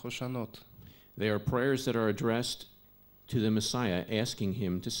называются Хошанот. They are prayers that are addressed to the Messiah, asking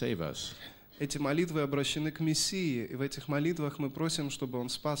him to save us. Эти молитвы обращены к Мессии, и в этих молитвах мы просим, чтобы Он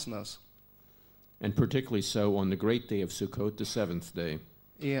спас нас. And particularly so on the great day of Sukkot, the seventh day.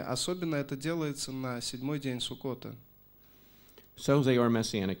 И особенно это делается на 7-й день Суккота. So they are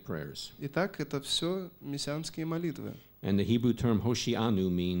Messianic prayers. Итак, это все мессианские молитвы. And the Hebrew term Hoshianu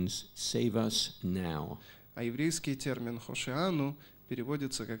means save us now. А еврейский термин Хошиану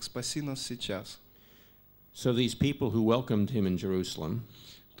переводится как «спаси нас сейчас». So these people who welcomed him in Jerusalem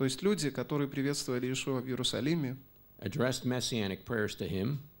То есть люди, которые приветствовали Иешуа в Иерусалиме, addressed messianic prayers to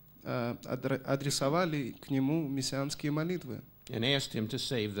him адресовали к нему мессианские молитвы and asked him to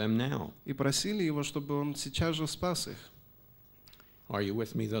save them now. и просили его, чтобы он сейчас же спас их. Are you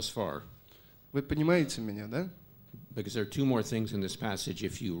with me thus far? Вы понимаете меня, да? Because there are two more things in this passage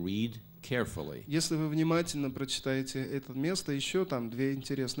if you read carefully. Если вы внимательно прочитаете это место, еще там две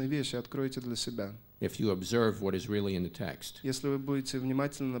интересные вещи откроете для себя. If you observe what is really in the text. Если вы будете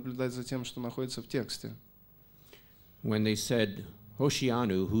внимательно наблюдать за тем, что находится в тексте. When they said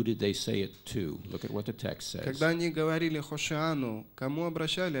Hoshianu, who did they say it to? Look at what the text says. Когда они говорили Хошиану, кому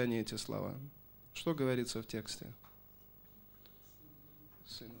обращали они эти слова? Что говорится в тексте?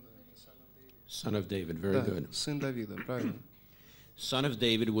 Son of David, very good. Сын Давида, правильно. Son of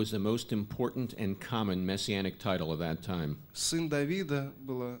David was the most important and common messianic title of that time. Сын Давида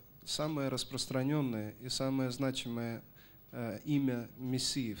было самое распространенное и самое значимое имя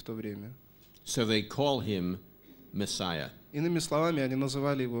Мессии в то время. So they call him Messiah, Иными словами, они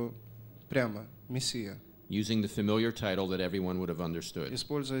называли его прямо Мессия, using the familiar title that everyone would have understood.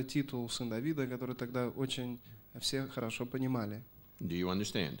 используя титул Сын Давида, который тогда очень все хорошо понимали. Do you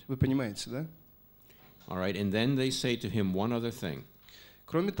understand? Вы понимаете, да? All right, and then they say to him one other thing,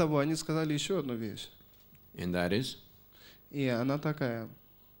 Кроме того, они сказали еще одну вещь, and that is, и она такая: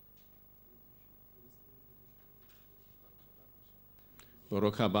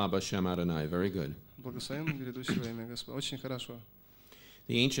 Baruch haba b'shem Adonai. Very good. благословен грядущего имя Господа. Очень хорошо.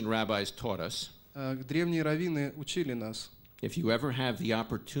 The ancient rabbis taught us, Древние раввины учили нас, if you ever have the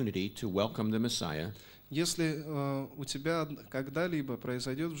opportunity to welcome the Messiah, если у тебя когда-либо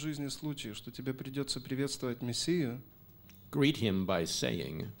произойдет в жизни случай, что тебе придется приветствовать Мессию, greet him by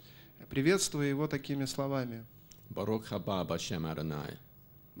saying, приветствуй его такими словами: Baruch haba b'shem Adonai.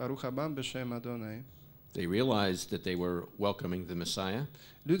 Барух абам бешем Адонай. They realized that they were welcoming the Messiah,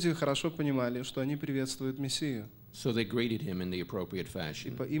 Люди хорошо понимали, что они приветствуют Мессию. so they greeted him in the appropriate И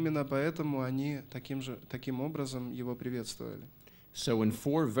fashion. именно поэтому они таким образом его приветствовали. So in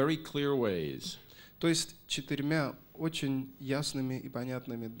four very clear ways, То есть 4 очень ясными и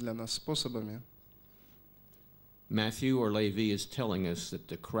понятными для нас способами Matthew or Levi is telling us that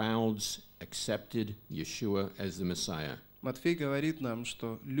the crowds accepted Yeshua as the Messiah. Матфей говорит нам,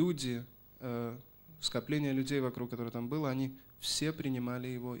 что люди, скопление людей вокруг, которое там было, они все принимали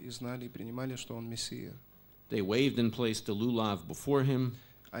его и знали, и принимали, что он Мессия. They waved and placed the lulav before him.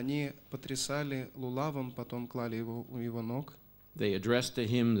 Они потрясали лулавом, потом клали его у его ног. They addressed to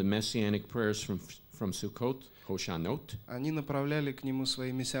him the messianic prayers from Sukkot, Hoshanot. Они направляли к нему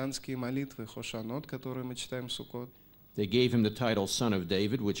свои мессианские молитвы, Хошанот, которые мы читаем в Суккот. They gave him the title Son of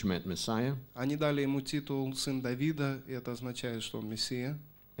David, which meant Messiah. Они дали ему титул «Сын Давида», и это означает, что он Мессия.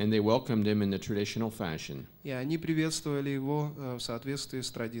 And they welcomed him in the traditional fashion, И они приветствовали его в соответствии с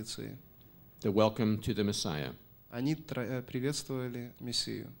традицией. the welcome to the Messiah. Они приветствовали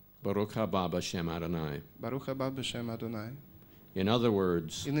Мессию. Baruch haba b'shem Adonai. Барух хаба б'шем Адонай. In other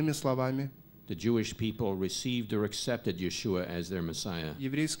words, Иными словами, the Jewish people received or accepted Yeshua as their Messiah.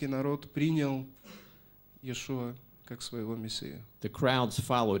 еврейский народ принял Иешуа как своего Мессию. The crowds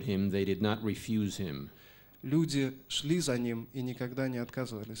followed him, they did not refuse him. Люди шли за ним и никогда не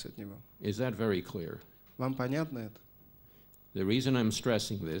отказывались от него. Is that very clear? Вам понятно это? The reason I'm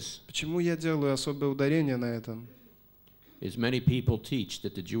stressing this Почему я делаю особое ударение на этом? is many people teach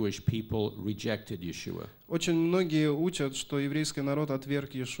that the Jewish people rejected Yeshua. Очень многие учат, что еврейский народ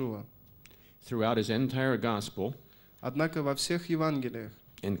отверг Иешуа. Throughout his entire gospel, Однако во всех Евангелиях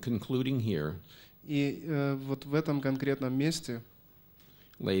and concluding here, и вот в этом конкретном месте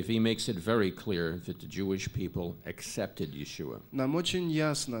Levi makes it very clear that the Jewish people accepted Yeshua. нам очень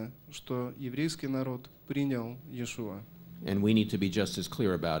ясно, что еврейский народ принял Иешуа. And we need to be just as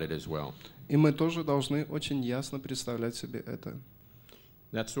clear about it as well. И мы тоже должны очень ясно представлять себе это.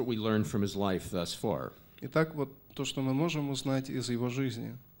 That's what we learned from his life thus far. Итак, вот то, что мы можем узнать из его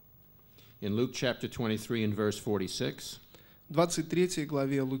жизни. In Luke chapter 23 and verse 46, В 23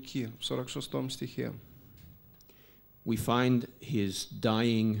 главе Луки, в 46 стихе, we find his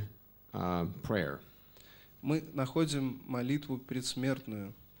dying prayer. мы находим молитву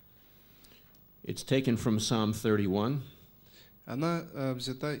предсмертную. It's taken from Psalm 31, Она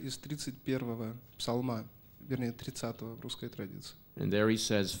взята из 31-го псалма, вернее 30-го в русской традиции. and there he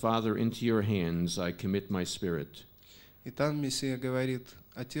says, Father, into your hands I commit my spirit. И там Мессия говорит: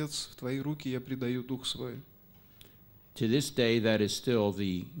 «Отец, в твои руки я предаю дух свой». To this day, that is still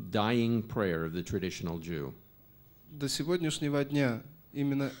the dying prayer of the traditional Jew. До сегодняшнего дня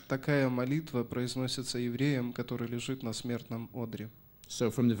именно такая молитва произносится евреем, который лежит на смертном одре. So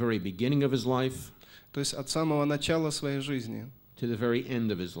from the very beginning of his life То есть от самого начала своей жизни to the very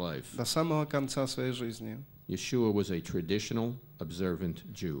end of his life, до самого конца своей жизни Yeshua was a traditional, observant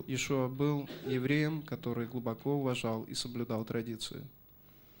Jew. Иешуа был евреем, который глубоко уважал и соблюдал традицию.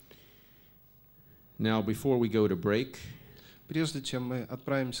 Now, before we go to break, Прежде чем мы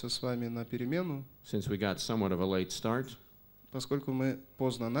отправимся с вами на перемену, since we got somewhat of a late start, поскольку мы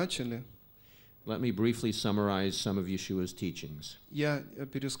поздно начали, let me briefly summarize some of Yeshua's teachings. я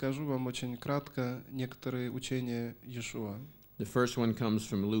перескажу вам очень кратко некоторые учения Иешуа. The first one comes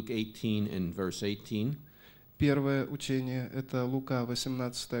from Luke 18 and verse 18. Первое учение — это Лука,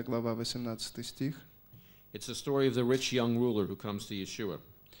 18 глава, 18 стих. It's the story of the rich young ruler who comes to Yeshua.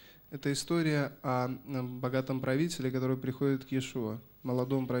 Это история о богатом правителе, который приходит к Иешуа,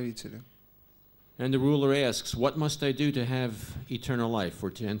 молодом правителе. And the ruler asks, What must I do to have eternal life or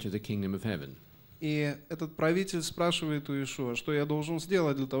to enter the kingdom of heaven? И этот правитель спрашивает у Иешуа, что я должен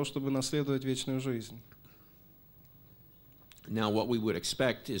сделать для того, чтобы наследовать вечную жизнь. Now, what we would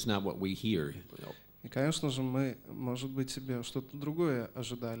expect is not what we hear. И, конечно же, мы, может быть, себе что-то другое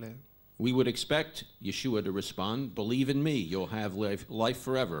ожидали. We would expect Yeshua to respond, Believe in me, you'll have life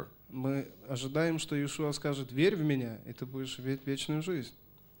forever. Мы ожидаем, что Иешуа скажет: «Верь в меня, и ты будешь иметь вечную жизнь».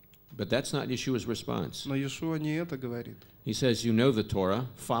 But that's not Yeshua's response. Но Иешуа не это говорит. He says, You know the Torah,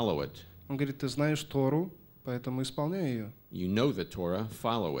 follow it. Он говорит: «Ты знаешь Тору, поэтому исполняй ее». You know the Torah,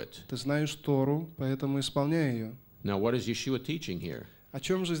 follow it. «Ты знаешь Тору, поэтому исполняй ее». Now, what is Yeshua teaching here? О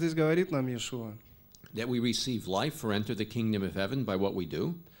чем же здесь говорит нам Иешуа? That we receive life or enter the kingdom of heaven by what we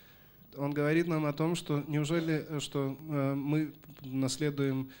do? Он говорит нам о том, что неужели что мы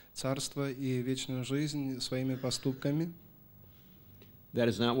наследуем царство и вечную жизнь своими поступками? That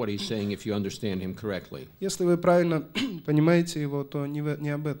is not what he's saying if you understand him correctly. Если вы правильно понимаете его, то не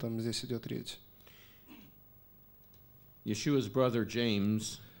об этом здесь идет речь. Yeshua's brother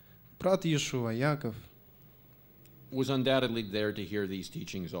James Брат Иешуа, Яков, was undoubtedly there to hear these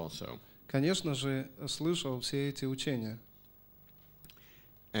teachings also. конечно же, слышал все эти учения,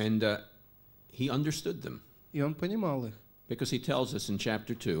 And he understood them и он понимал их, because he tells us in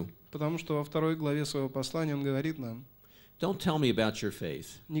chapter 2, потому что во 2 главе своего послания он говорит нам: Don't tell me about your faith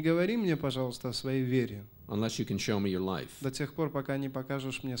 «Не говори мне, пожалуйста, о своей вере unless you can show me your life. до тех пор, пока не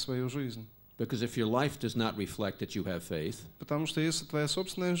покажешь мне свою жизнь». Because if your life does not reflect that you have faith, Потому что если твоя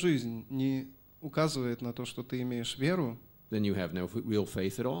собственная жизнь не указывает на то, что ты имеешь веру, then you have no real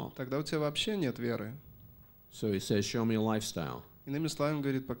faith at all. тогда у тебя вообще нет веры. So he says, Show me a lifestyle, Иными словами,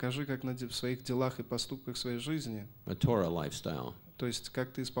 говорит: покажи, как в своих делах и поступках своей жизни, a Torah lifestyle. То есть,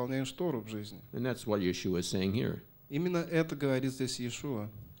 как ты исполняешь Тору в жизни. And that's what Yeshua is saying here. Именно это говорит здесь Иешуа.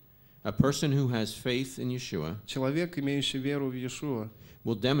 A person who has faith in Yeshua Человек, имеющий веру в Иешуа,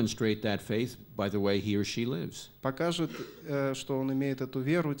 will demonstrate that faith by the way he or she lives. покажет, что он имеет эту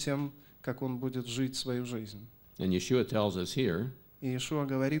веру тем, как он будет жить свою жизнь. And Yeshua tells us here И Иешуа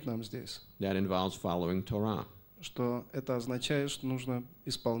говорит нам здесь, that involves following Torah. что это означает, что нужно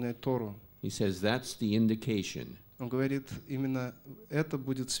исполнять Тору. He says that's the indication Он говорит, именно это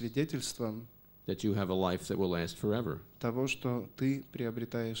будет свидетельством that you have a life that will last forever. того, что ты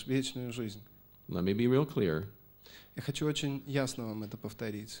приобретаешь вечную жизнь. Let me be real clear. Я хочу очень ясно вам это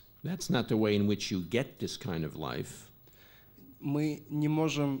повторить. That's not the way in which you get this kind of life, Мы не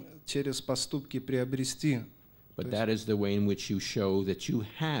можем через поступки приобрести but that is the way in which you show that you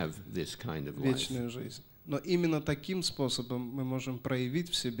have this kind of life. вечную жизнь. Но именно таким способом мы можем проявить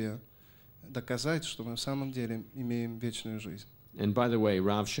в себе, доказать, что мы в самом деле имеем вечную жизнь. And by the way,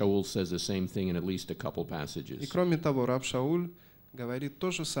 Rav Shaul says the same thing in at least a couple И passages. кроме того, рав Шауль говорит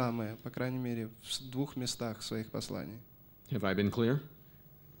то же самое, по крайней мере, в 2 местах своих посланий. Have I been clear?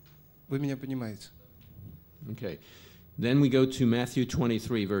 Вы меня понимаете? Okay. Then we go to Matthew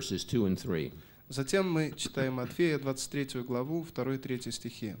 23, verses 2 and 3. Затем мы читаем Матфея 23 главу, 2-3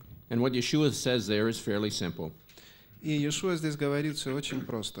 стихи. And what Yeshua says there is fairly simple. И Иешуа здесь говорит все очень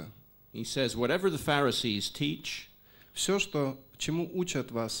просто. He says, whatever the Pharisees teach, Все, чему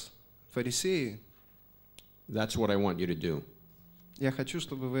учат вас фарисеи, that's what I want you to do. я хочу,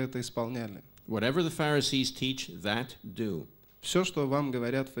 чтобы вы это исполняли. Whatever the Pharisees teach, that do. Все, что вам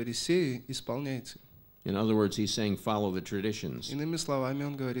говорят фарисеи, исполняйте. In other words, he's saying follow the traditions. Иными словами,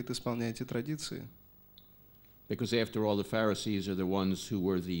 он говорит, исполняйте традиции. Because after all, the Pharisees are the ones who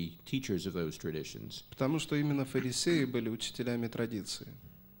were the teachers of those traditions. Потому что именно фарисеи были учителями традиции.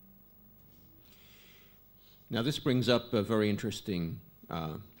 Now, this brings up a very interesting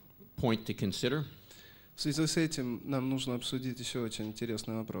point to consider. В связи с этим нам нужно обсудить еще очень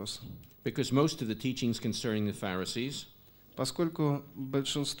интересный вопрос. Because most of the teachings concerning the Pharisees Поскольку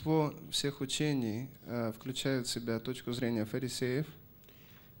большинство всех учений включают в себя точку зрения фарисеев,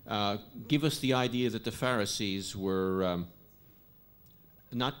 give us the idea that the Pharisees were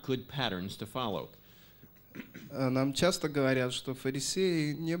not good patterns to follow. нам часто говорят, что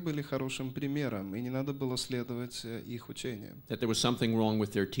фарисеи не были хорошим примером, и не надо было следовать их учениям. That there was something wrong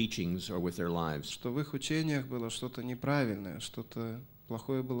with their teachings or with their lives. Что в их учениях было что-то неправильное, что-то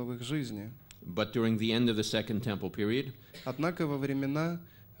плохое было в их жизни. But during the end of the Second Temple period, Однако во времена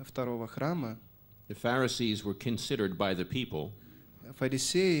Второго храма the Pharisees were considered by the people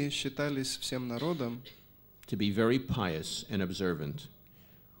фарисеи считались всем народом to be very pious and observant.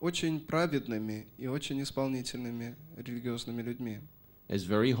 очень праведными и очень исполнительными религиозными людьми. As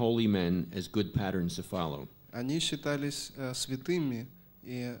very holy men, as good patterns to follow. Они считались святыми,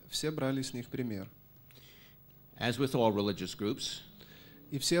 и все брали с них пример. As with all religious groups,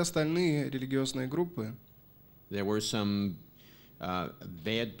 И все остальные религиозные группы, there were some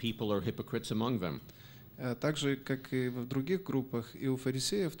bad people or hypocrites among them. так же, как и в других группах, и у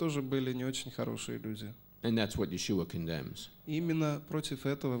фарисеев тоже были не очень хорошие люди. And that's what Yeshua condemns. И именно против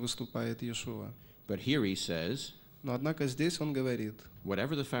этого выступает Иешуа. But here he says, Но однако здесь он говорит,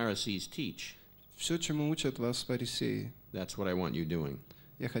 whatever the Pharisees teach, все, чему учат вас фарисеи, that's what I want you doing.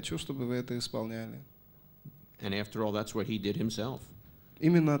 я хочу, чтобы вы это исполняли. And after all, that's what he did himself.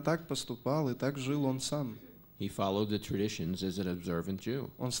 Именно так поступал и так жил он сам. He followed the traditions as an observant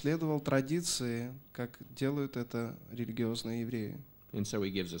Jew. Он следовал традиции, как делают это религиозные евреи. And so he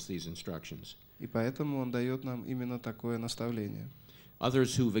gives us these instructions. И поэтому он дает нам именно такое наставление.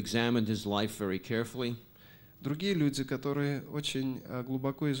 Others who've examined his life very carefully, Другие люди, которые очень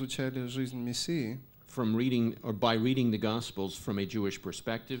глубоко изучали жизнь Мессии, from reading or by reading the Gospels from a Jewish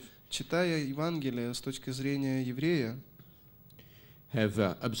perspective, читая Евангелие с точки зрения еврея, have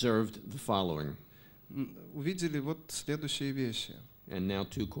observed the following. увидели вот следующие вещи. And now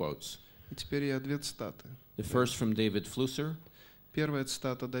 2 quotes. И теперь я 2 цитаты. The first from David Flusser, Первая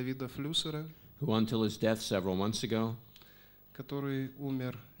цитата Давида Флюсера, who until his death several months ago который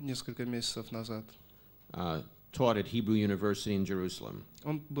умер несколько месяцев назад. Taught at Hebrew University in Jerusalem.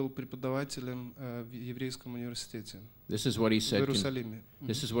 Он был преподавателем в Еврейском университете This is what he в said. Иерусалиме.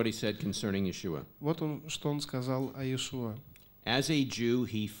 This is what he said concerning Yeshua. Вот что он сказал о Иешуа. As a Jew,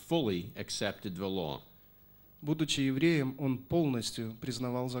 he fully accepted the law. Будучи евреем, он полностью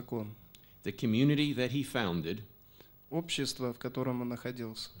признавал закон. The community that he founded Общество, в котором он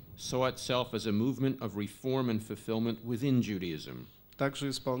находился, saw itself as a movement of reform and fulfillment within Judaism. также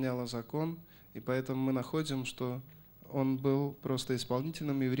исполняло закон, и поэтому мы находим, что он был просто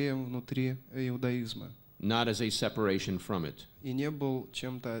исполнительным евреем внутри иудаизма. not as a separation from it. И не был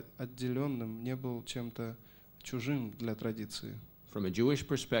чем-то отделенным, не был чем-то чужим для традиции. From a Jewish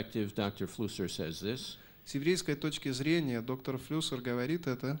perspective, Dr. Flusser says this, С еврейской точки зрения доктор Флюсер говорит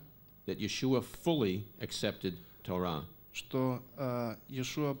это, that Yeshua fully accepted Torah. что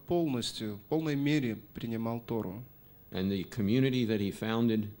Иешуа полностью, в полной мере принимал Тору. And the community that he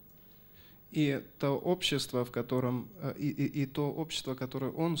founded И то общество, в котором, и то общество,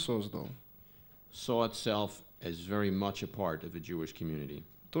 которое он создал, saw itself as very much a part of the Jewish community.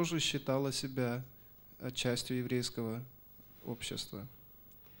 тоже считало себя частью еврейского общества.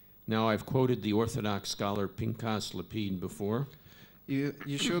 Now, I've quoted the Orthodox scholar Pinchas Lapid before, И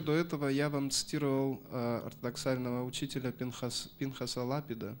еще до этого я вам цитировал ортодоксального учителя Пинхаса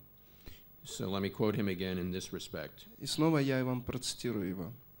Лапида. so let me quote him again in this respect. И снова я вам процитирую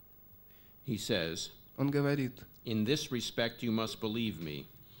его. He says, Он говорит, "In this respect you must believe me,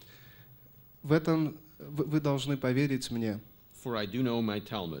 в этом вы должны поверить мне, for I do know my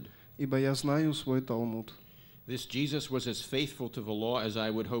Talmud. ибо я знаю свой Талмуд. This Jesus was as faithful to the law as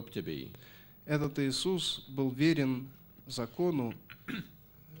I would hope to be. Этот Иисус был верен закону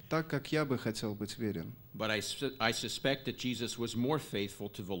так, как я бы хотел быть верен. But I suspect that Jesus was more faithful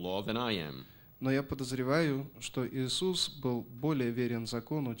to the law than I am. Но я подозреваю, что Иисус был более верен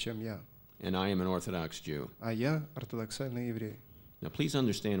закону, чем я. And I am an Orthodox Jew." А я ортодоксальный еврей. Now, please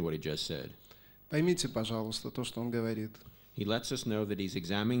understand what he just said. Поймите, пожалуйста, то, что он говорит. He lets us know that he's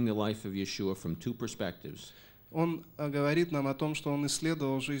examining the life of Yeshua from two perspectives. Он говорит нам о том, что он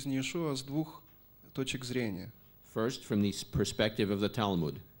исследовал жизнь Иешуа с двух точек зрения. First, from the perspective of the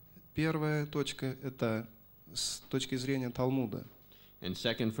Talmud, Первая точка – это с точки зрения Талмуда. and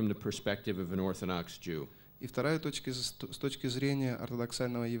second, from the perspective of an Orthodox Jew. И вторая точка с точки зрения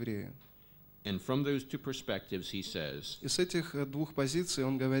ортодоксального еврея. And from those two perspectives, he says, И с этих двух позиций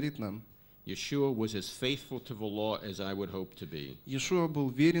он говорит нам, Yeshua was as faithful to the law as I would hope to be. Иешуа был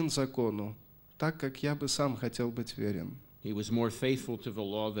верен закону, так, как я бы сам хотел быть верен. He was more faithful to the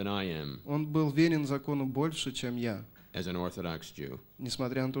law than I am, Он был верен закону больше, чем я, as an Orthodox Jew.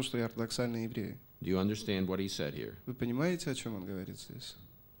 несмотря на то, что я ортодоксальный еврей. Do you understand what he said here? Вы понимаете, о чем он говорит здесь?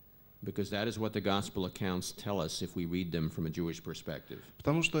 Because that is what the gospel accounts tell us if we read them from a Jewish perspective.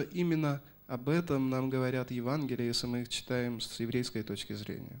 Потому что именно об этом нам говорят Евангелия, если мы их читаем с еврейской точки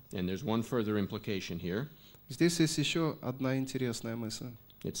зрения. And there's one further implication here. Здесь есть еще одна интересная мысль.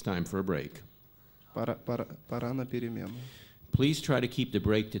 It's time for a break. Пора на перемену. Please try to keep the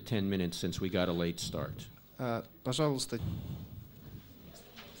break to 10 minutes since we got a late start. Пожалуйста.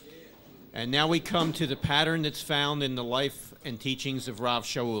 And now we come to the pattern that's found in the life and teachings of Rav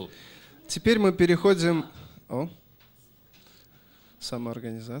Shaul. Теперь мы переходим...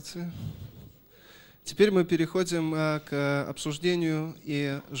 Самоорганизация. Теперь мы переходим к обсуждению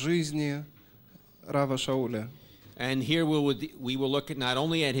и жизни Рава Шауля. And here we will look at not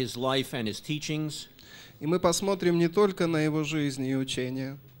only at his life and his teachings, И мы посмотрим не только на его жизнь и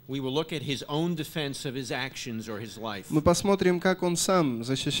учение. we will look at his own defense of his actions or his life. Мы посмотрим, как он сам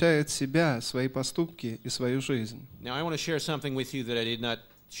защищает себя, свои поступки и свою жизнь. Now I want to share something with you that I did not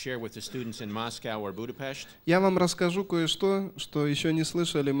share with the students in Moscow or Budapest. Я вам расскажу кое-что, что еще не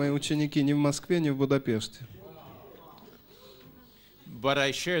слышали мои ученики ни в Москве, ни в Будапеште. But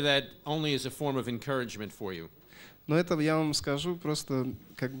I share that only as a form of encouragement for you. Но это я вам скажу просто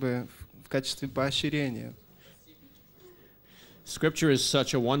как бы в качестве поощрения. Scripture is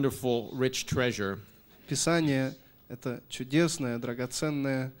such a wonderful, rich treasure. Писание — это чудесная,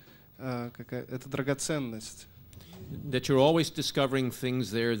 драгоценная, это драгоценность. That you're always discovering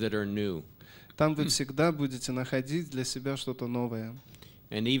things there that are new. Там вы всегда будете находить для себя что-то новое.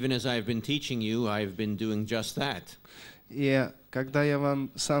 And even as I've been teaching you, I've been doing just that. И когда я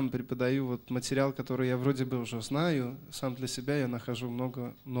вам сам преподаю вот материал, который я вроде бы уже знаю, сам для себя я нахожу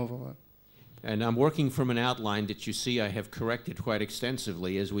много нового. And I'm working from an outline that you see I have corrected quite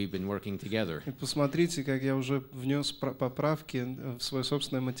extensively as we've been working together. И посмотрите, как я уже внес поправки в свой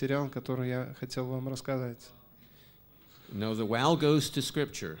собственный материал, который я хотел вам рассказать. No, the wow goes to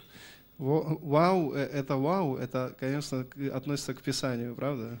Scripture. Вау, это, конечно, относится к Писанию,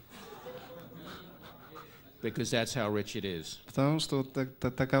 правда? Because that's how rich it is. Потому что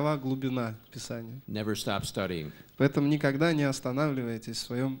такова глубина Писания. Never stop studying. Поэтому никогда не останавливайтесь в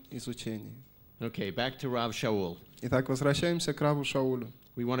своем изучении. Okay, back to Rav Shaul. Итак, возвращаемся к Раву Шаулю.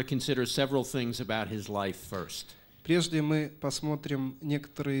 We want to consider several things about his life first. Прежде мы посмотрим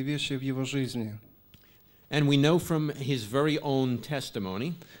некоторые вещи в его жизни. And we know from his very own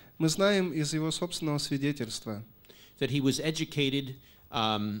testimony Мы знаем из его собственного свидетельства, that he was educated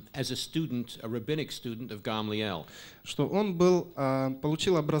as a student, a rabbinic student of Gamliel. Что он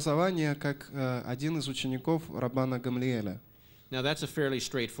получил образование как один из учеников Раббана Гамлиэля. Now that's a fairly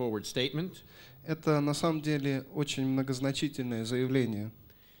straightforward statement Это на самом деле очень многозначительное заявление.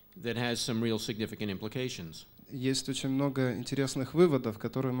 that has some real significant implications. Есть очень много интересных выводов,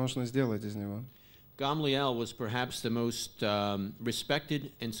 которые можно сделать из него. Gamliel was perhaps the most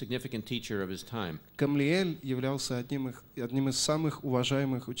respected and significant teacher of his time. Гамлиэль являлся одним из самых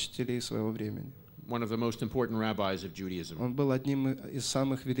уважаемых учителей своего времени. One of the most important rabbis of Judaism. Он был одним из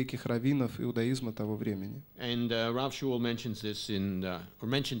самых великих раввинов иудаизма того времени. And Rav Shaul mentions this or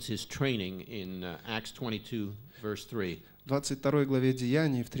mentions his training in Acts 22, verse 3. В 22 главе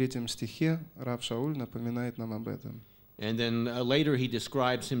Деяний, в 3 стихе, Рав Шауль напоминает нам об этом. And then later he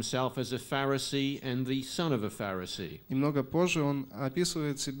describes himself as a Pharisee and the son of a Pharisee. Немного позже он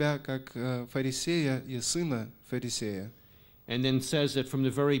описывает себя как фарисея и сына фарисея. And then says that from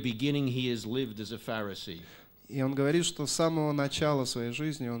the very beginning he has lived as a Pharisee. И он говорит, что с самого начала своей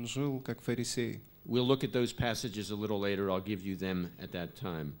жизни он жил как фарисей. We'll look at those passages a little later. I'll give you them at that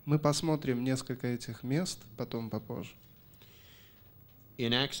time. Мы посмотрим несколько этих мест потом попозже.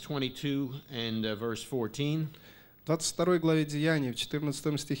 In Acts 22 and verse 14, В 22 главе Деяний, в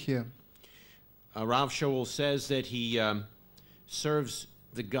 14 стихе, Rav Shaul says that he serves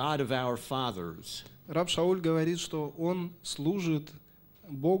the God of our fathers. Рав Шауль говорит, что он служит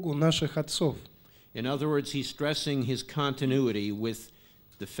Богу наших отцов. In other words, he's stressing his continuity with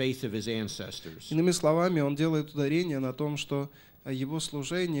the faith of his ancestors. Иными словами, он делает ударение на том, что его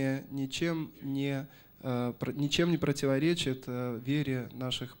служение ничем не противоречит вере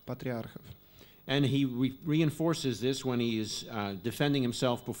наших патриархов. And he reinforces this when he is defending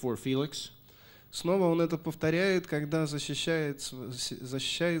himself before Felix. Снова он это повторяет, когда защищается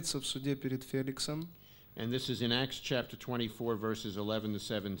в суде перед Феликсом. And this is in Acts chapter 24, verses 11 to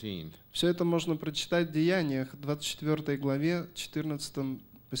 17. Все это можно прочитать в Деяниях, 24 главе, 14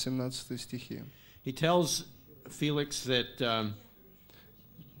 по 17 стихи. He tells Felix that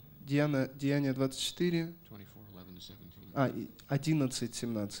Деяния 24, 24, 11 to 17. 11,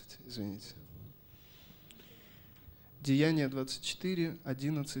 17, извините. Деяния 24,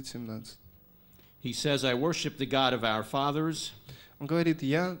 11, 17. He says, I worship the God of our fathers. Он говорит,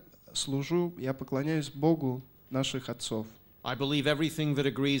 я поклоняюсь Богу наших отцов. I believe everything that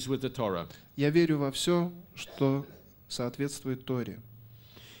agrees with the Torah. Я верю во все, что соответствует Торе.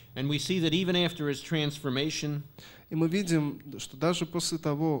 And we see that even after his transformation, И мы видим, что даже после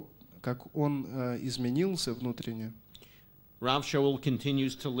того, как он изменился внутренне, Rav Shaul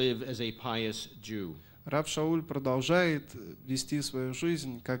continues to live as a pious Jew. Рав Шауль продолжает вести свою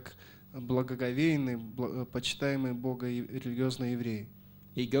жизнь как благоговейный, почитаемый Бога религиозный еврей.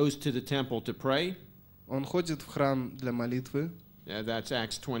 He goes to the temple to pray. Он ходит в храм для молитвы. That's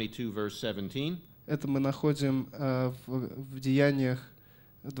Acts 22, verse 17. Это мы находим в Деяниях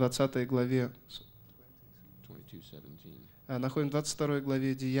 20 главе. 22:17. Находим в 22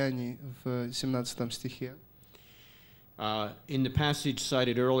 главе Деяний в 17 стихе. In the passage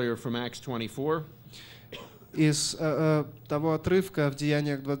cited earlier from Acts 24, Из того отрывка в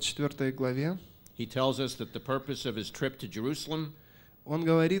Деяниях 24 главе he tells us that the purpose of his trip to Jerusalem он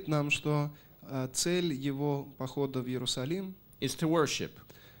говорит нам, что цель его похода в Иерусалим is to worship.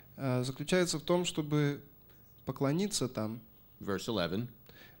 Заключается в том, чтобы поклониться там, Verse 11,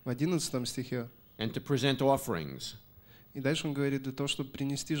 в 11 стихе. and to present offerings. И дальше он говорит, для того, чтобы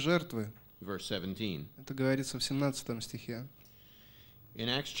принести жертвы. Verse 17. Это говорится в 17 стихе. In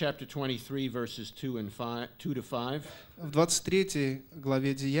Acts chapter 23, verses 2 to 5, В 23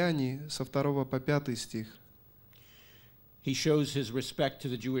 главе Деяний со 2 по 5 стих he shows his respect to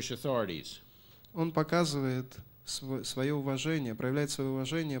the Jewish authorities. он показывает свое уважение, проявляет свое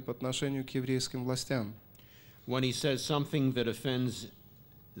уважение по отношению к еврейским властям. When he says something that offends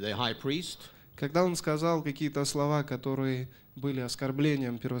the high priest, Когда он сказал какие-то слова, которые были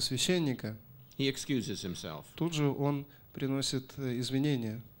оскорблением первосвященника, he excuses himself. тут же он приносит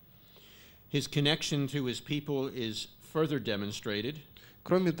извинения. His connection to his people is further demonstrated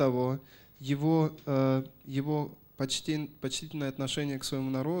Кроме того, его почтительное отношение к своему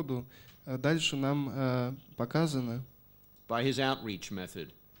народу дальше нам показано by his outreach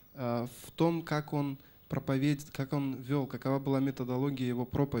method. В том, как он вел, какова была методология его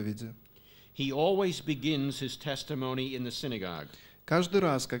проповеди. He always begins his testimony in the synagogue. Каждый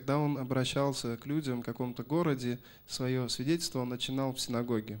раз, когда он обращался к людям в каком-то городе, свое свидетельство он начинал в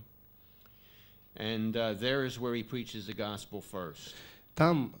синагоге. And there is where he preaches the gospel first.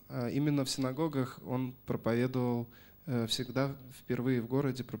 Там, именно в синагогах, он проповедовал всегда впервые в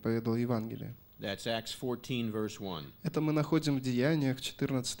городе проповедовал Евангелие. That's Acts 14, verse 1. Это мы находим в Деяниях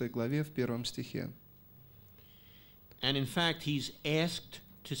 14 главе в 1 стихе. And in fact, he's asked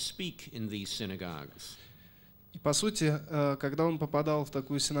to speak in these synagogues. И по сути, когда он попадал в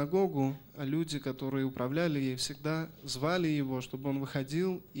такую синагогу, люди, которые управляли ей, всегда звали его, чтобы он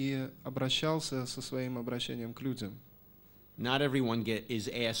выходил и обращался со своим обращением к людям. Not everyone is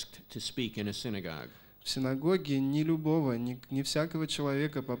asked to speak in a synagogue. В синагоге ни любого, ни всякого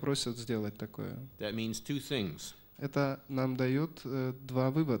человека попросят сделать такое. That means two things. Это нам дает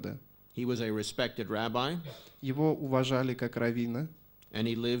два вывода. He was a respected rabbi, Его уважали как раввина, and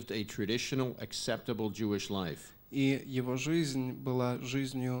he lived a traditional, acceptable Jewish life. и его жизнь была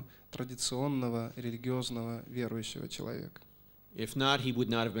жизнью традиционного, религиозного, верующего человека. If not, he would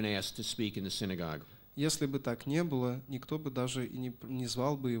not have been asked to speak in the synagogue. Если бы так не было, никто бы даже и не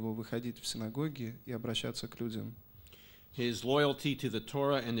звал бы его выходить в синагоги и обращаться к людям. His loyalty to the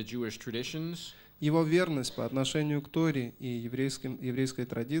Torah and the Jewish traditions Его верность по отношению к Торе и еврейской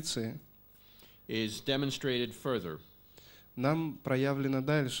традиции is demonstrated further. нам проявлено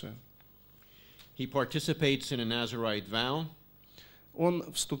дальше. He participates in a Nazirite vow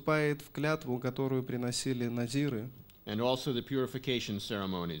Он вступает в клятву, которую приносили назиры, and also the purification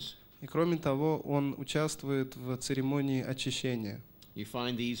ceremonies. и кроме того, он участвует в церемонии очищения. You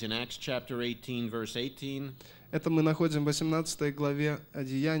find these in Acts chapter 18, verse 18, Это мы находим в 18 главе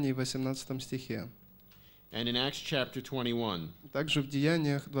Деяний, 18 стихе. and in Acts chapter 21, Также в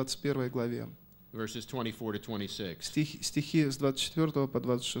Деяниях, 21 главе, verses 24 to 26. стихи с 24 по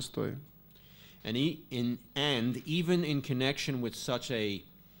 26. And even in connection with such a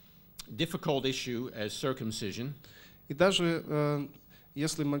difficult issue as circumcision, И даже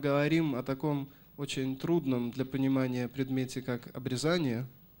если мы говорим о таком очень трудном для понимания предмете, как обрезание,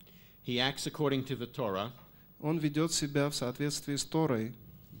 he acts according to the Torah он ведет себя в соответствии с Торой,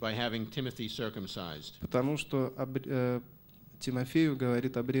 by having Timothy circumcised. потому что Тимофею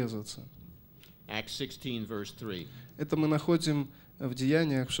говорит обрезаться. Acts 16, verse 3. Это мы находим в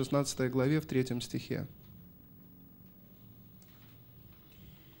Деяниях, в 16 главе, в 3 стихе.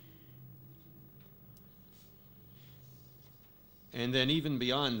 And then even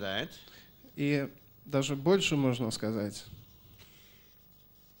beyond that, И даже больше можно сказать.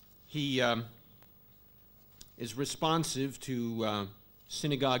 he is responsive to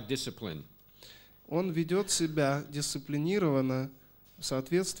synagogue discipline. Он ведет себя дисциплинированно в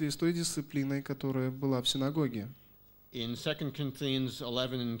соответствии с той дисциплиной, которая была в синагоге. In 2 Corinthians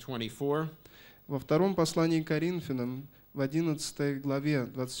 11 and 24, Во втором послании к Коринфянам, в 11 главе,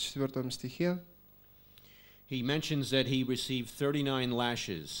 24 стихе, he mentions that he received 39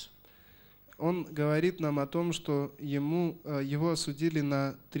 lashes. он говорит нам о том, что его осудили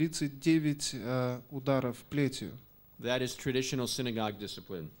на 39 ударов плетью. That is traditional synagogue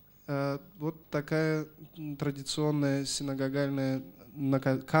discipline. Вот такая традиционная синагогальная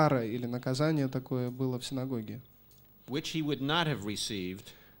кара или наказание такое было в синагоге. Which he would not have received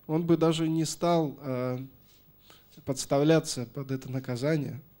Он бы даже не стал подставляться под это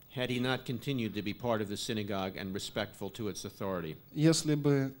наказание, had he not continued to be part of the synagogue and respectful to its authority. если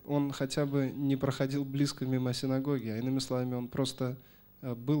бы он хотя бы не проходил близко мимо синагоги, а иными словами, он просто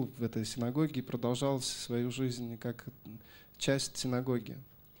был в этой синагоге и продолжал свою жизнь как часть синагоги.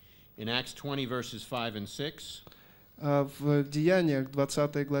 In Acts 20, verses 5 and 6, В Деяниях,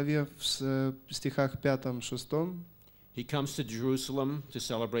 20 главе, в стихах 5-6, he comes to Jerusalem to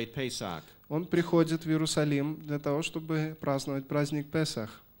celebrate Pesach. он приходит в Иерусалим для того, чтобы праздновать праздник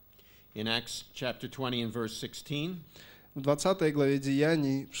Песах. In Acts chapter 20 and verse 16, В 20 главе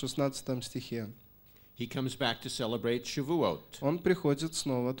Деяний, в 16 стихе, he comes back to celebrate Shavuot. он приходит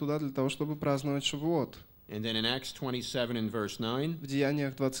снова туда для того, чтобы праздновать Шавуот. And then in Acts 27 and verse 9, В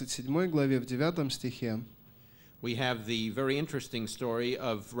Деяниях 27 главе, в 9 стихе, we have the very interesting story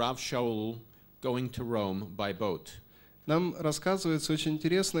of Rav Shaul going to Rome by boat. нам рассказывается очень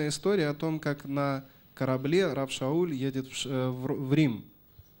интересная история о том, как на корабле рав Шауль едет в Рим.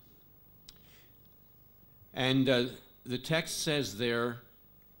 And the text says there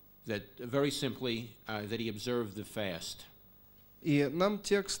that very simply that he observed the fast. И нам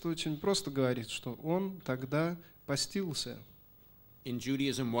текст очень просто говорит, что он тогда постился. In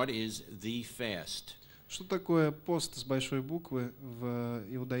Judaism, what is the fast? Что такое пост с большой буквы в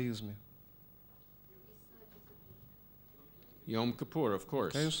иудаизме? Yom Kippur, of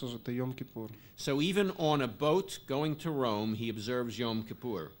course. Конечно же, это Йом-Кипур. So even on a boat going to Rome, he observes Yom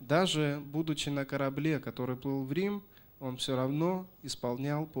Kippur. Даже будучи на корабле, который плыл в Рим, он все равно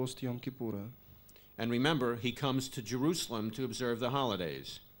исполнял пост Йом-Кипура. And remember, he comes to Jerusalem to observe the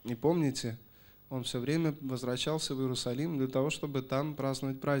holidays. И помните, он все время возвращался в Иерусалим для того, чтобы там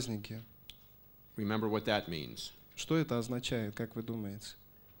праздновать праздники. Remember what that means. Что это означает, как вы думаете?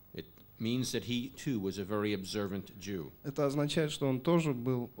 It means that he too was a very observant Jew. Это означает, что он тоже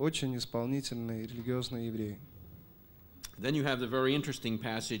был очень исполнительный религиозный еврей. Then you have the very interesting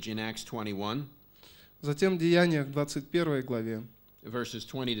passage in Acts 21, Затем в Деяниях 21 главе, verses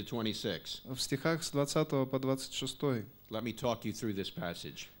 20 to 26. в стихах с 20 по 26, Let me talk you through this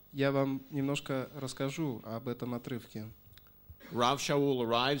passage. я вам немножко расскажу об этом отрывке. Rav Shaul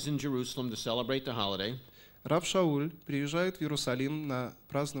arrives in Jerusalem to celebrate the holiday. Рав Шауль приезжает в Иерусалим на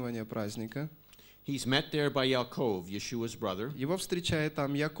празднование праздника. He's met there by Yaakov, Yeshua's brother, Его встречает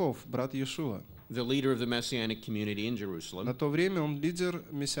там Яков, брат Иешуа. the leader of the Messianic community in Jerusalem. На то время он лидер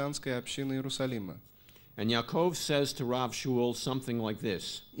мессианской общины Иерусалима. And Yaakov says to Rav Shaul something like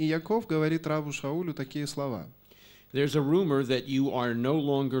this. И Яков говорит Раву Шаулю такие слова. There's a rumor that you are no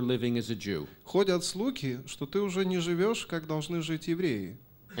longer living as a Jew, Ходят слухи, что ты уже не живешь, как должны жить евреи.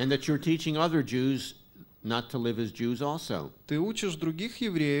 and that you're teaching other Jews not to live as Jews also. Ты учишь других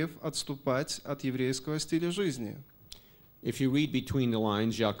евреев отступать от еврейского стиля жизни. If you read between the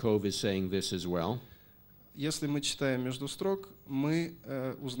lines, Yaakov is saying this as well. Если мы читаем между строк, мы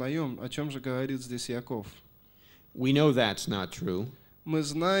узнаем, о чем же говорит здесь Яков. We know that's not true, Мы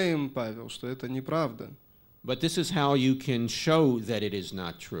знаем, Павел, что это неправда. but this is how you can show that it is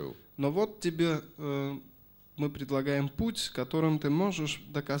not true. Но вот тебе мы предлагаем путь, которым ты можешь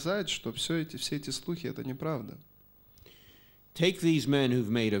доказать, что все эти слухи это неправда. Take these men who've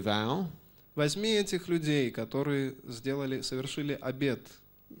made a vow, Возьми этих людей, которые совершили обет,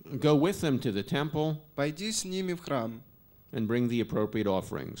 go with them to the temple, пойди с ними в храм and bring the appropriate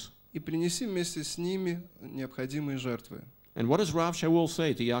offerings. и принеси вместе с ними необходимые жертвы. And what does Rav Shaul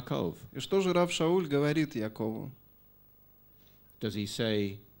say to Yaakov? И что же Рав Шауль говорит Якову? Does he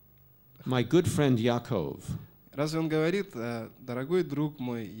say, my good friend Yaakov, Разве он говорит, дорогой друг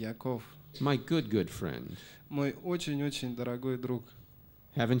мой Яков, my good friend, мой очень-очень дорогой друг,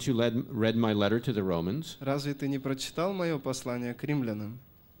 haven't you read my letter to the Romans? разве ты не прочитал мое послание к римлянам?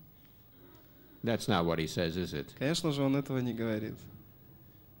 That's not what he says, is it? Конечно же, он этого не говорит.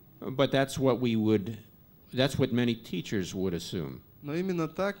 But that's what many teachers would assume, Но именно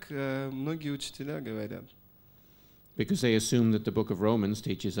так многие учителя говорят. because they assume that the book of Romans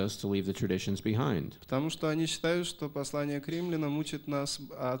teaches us to leave the traditions behind. Потому что они считают, что послание к римлянам учит нас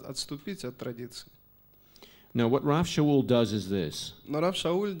отступить от традиций. Now, what Rav Shaul does is this. Но Рав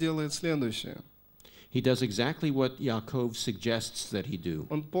Шауль делает следующее. He does exactly what Yaakov suggests that he do.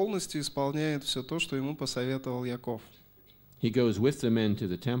 Он полностью исполняет все то, что ему посоветовал Яков. He goes with the men to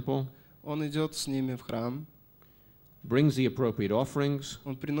the temple, Он идет с ними в храм, brings the appropriate offerings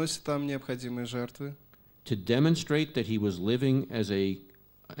он приносит там необходимые жертвы, to demonstrate that he was living as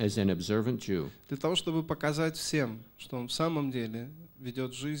an observant Jew. для того, чтобы показать всем, что он в самом деле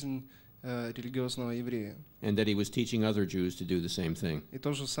ведет жизнь религиозного еврея. And that he was teaching other Jews to do the same thing. И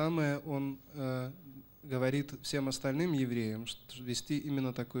то же самое он говорит всем остальным евреям, вести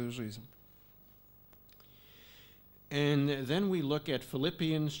именно такую жизнь. And then we look at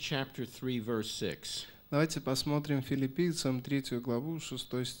Philippians chapter 3, verse 6. Давайте посмотрим Филиппийцам 3 главу,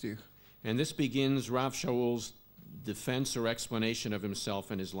 6 стих. And this begins Rav Shaul's defense or explanation of himself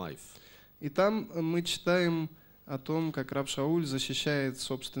and his life. И там мы читаем о том, как Рав Шауль защищает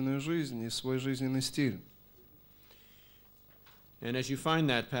собственную жизнь и свой жизненный стиль. And as you find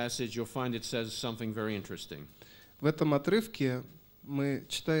that passage, you'll find it says something very interesting. В этом отрывке мы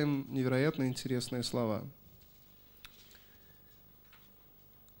читаем невероятно интересные слова.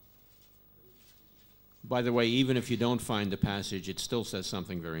 By the way, even if you don't find the passage, it still says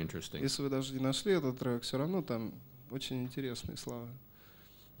something very interesting. Если вы даже не нашли этот отрывок, все равно там очень интересные слова.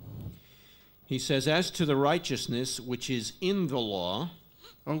 He says, as to the righteousness which is in the law,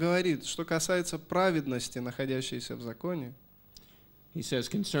 Он говорит, что касается праведности, находящейся в законе, he says,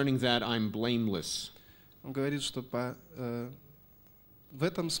 concerning that I'm blameless. он говорит, что в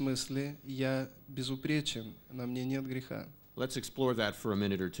этом смысле я безупречен, на мне нет греха. Let's explore that for a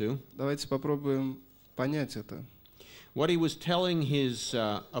minute or two. Давайте попробуем понять это. What he was telling his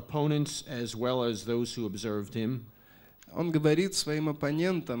opponents as well as those who observed him, Он говорит своим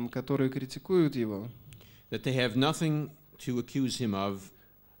оппонентам, которые критикуют его, that they have nothing to accuse him of,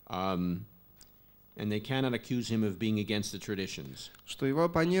 and they cannot accuse him of being against the traditions. что его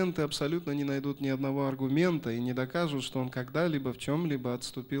оппоненты абсолютно не найдут ни одного аргумента и не докажут, что он когда-либо в чем-либо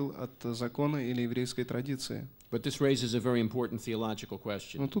отступил от закона или еврейской традиции. But this raises a very important theological Но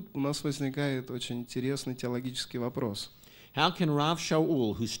question. тут у нас возникает очень интересный теологический вопрос. How can Rav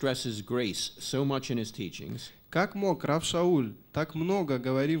Shaul, who stresses grace so much in his teachings, Как мог Рав Шауль, так много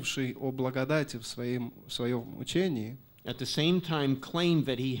говоривший о благодати в своем учении, at the same time claim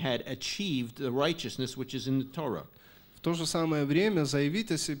that he had achieved the righteousness which is in the Torah? в то же самое время заявить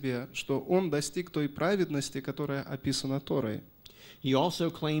о себе, что он достиг той праведности, которая описана Торой? He also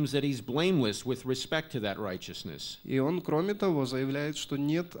claims that he's blameless with respect to that righteousness. И он, кроме того, заявляет, что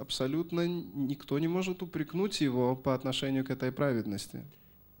нет, абсолютно никто не может упрекнуть его по отношению к этой праведности.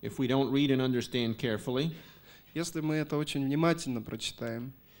 If we don't read and understand carefully, Если мы это очень внимательно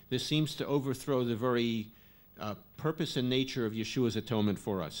прочитаем, this seems to overthrow the very purpose and nature of Yeshua's atonement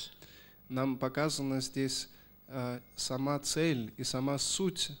for us. нам показана здесь сама цель и сама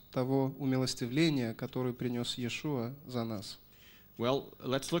суть того умилостивления, которое принес Иешуа за нас. Well,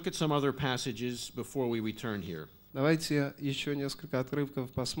 let's look at some other passages before we return here. Давайте еще несколько отрывков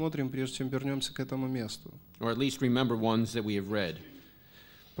посмотрим, прежде чем вернемся к этому месту. Or at least remember ones that we have read.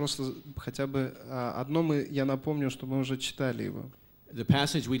 Просто хотя бы одно я напомню, что мы уже читали его. The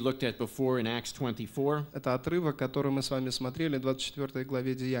passage we looked at before in Acts 24, Это отрывок, который мы с вами смотрели в 24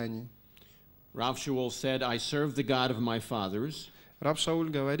 главе Деяний. Rav Shaul said, I serve the God of my fathers, Рав Шауль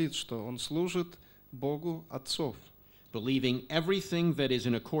говорит, что он служит Богу отцов. believing everything that is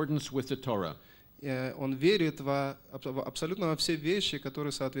in accordance with the Torah. Он верит абсолютно во все вещи,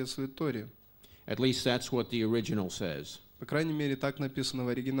 которые соответствуют Торе. At least that's what the original says. По крайней мере, так написано в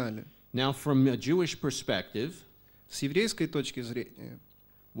оригинале. Now, from a Jewish perspective, С еврейской точки зрения,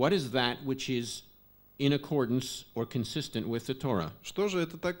 what is that which is in accordance or consistent with the Torah? что же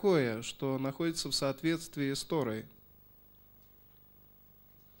это такое, что находится в соответствии с Торой?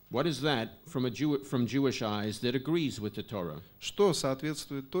 What is that from Jewish eyes that agrees with the Torah? Что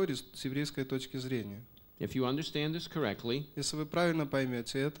соответствует Торе с еврейской точки зрения? If you understand this correctly, Если вы правильно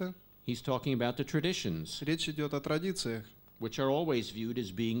поймете это, he's talking about the traditions, речь идет о традициях. which are always viewed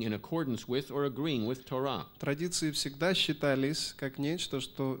as being in accordance with or agreeing with Torah. Традиции всегда считались как нечто,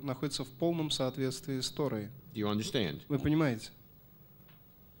 что находится в полном соответствии с Торой. Do you understand? Вы понимаете?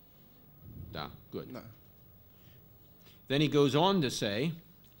 Da, good. Да. Then he goes on to say,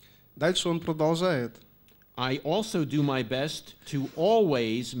 Дальше он продолжает. I also do my best to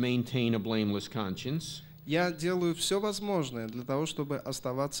always maintain a blameless conscience Я делаю все возможное для того, чтобы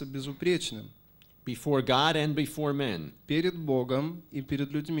оставаться безупречным before God and before men. перед Богом и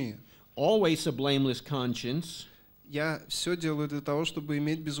перед людьми. Always a blameless conscience, Я все делаю для того, чтобы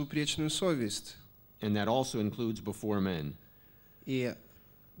иметь безупречную совесть. and that also includes before men. И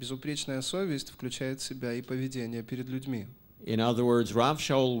безупречная совесть включает в себя и поведение перед людьми. In other words, Rav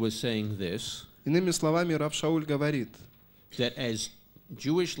Shaul was saying this, Иными словами, Рав Шауль говорит, that as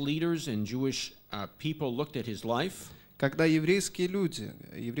Jewish leaders and Jewish people looked at his life, когда еврейские люди,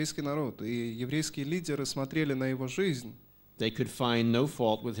 еврейский народ и еврейские лидеры смотрели на его жизнь, they could find no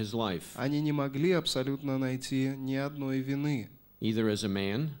fault with his life, они не могли абсолютно найти ни одной вины either as a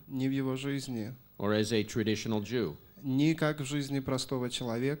man ни в его жизни, or as a traditional Jew. ни как в жизни простого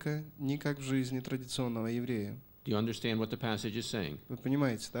человека, ни как в жизни традиционного еврея. Do you understand what the passage is saying? Вы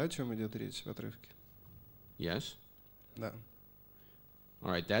понимаете, да, о чем идет речь в отрывке? Yes? Да. All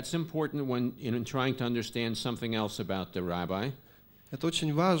right, that's important when in trying to understand something else about the rabbi. Это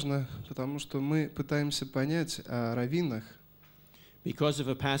очень важно, потому что мы пытаемся понять о раввинах. Because of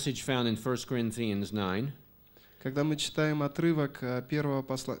a passage found in 1 Corinthians 9, Когда мы читаем отрывок первого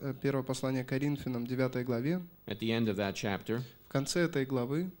послания Коринфянам, 9 главе, at the end of that chapter, в конце этой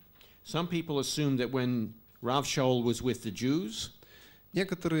главы, some people assume that when Rav Shaul was with the Jews,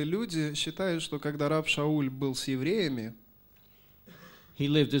 некоторые люди считают, что когда Рав Шауль был с евреями, he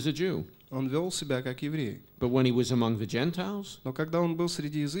lived as a Jew. он вел себя как еврей. But when he was among the Gentiles, Но когда он был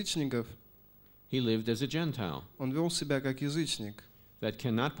среди язычников, he lived as a Gentile. он вел себя как язычник. That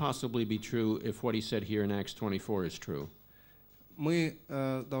cannot possibly be true if what he said here in Acts 24 is true. Мы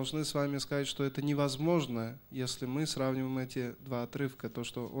должны с вами сказать, что это невозможно, если мы сравниваем эти два отрывка, то,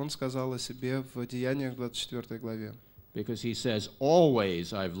 что он сказал о себе в Деяниях 24 главе. Because he says,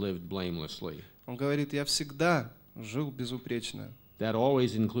 always I've lived blamelessly. Он говорит, я всегда жил безупречно. That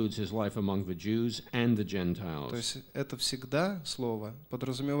always includes his life among the Jews and the То Gentiles. есть это всегда слово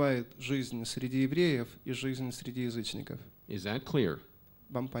подразумевает жизнь среди евреев и жизнь среди язычников. Is that clear?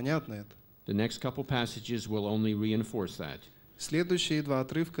 Вам понятно это? The next couple passages will only reinforce that. Следующие два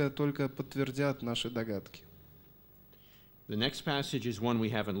отрывка только подтвердят наши догадки. The next passage is one we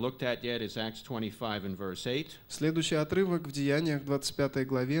haven't looked at yet. It's Acts 25 and verse 8, Следующий отрывок в Деяниях 25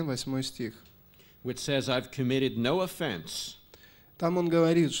 главе, 8 стих. which says, I've committed no offense. Там он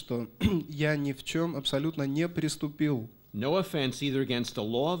говорит, что я ни в чем абсолютно не приступил. No offense either against the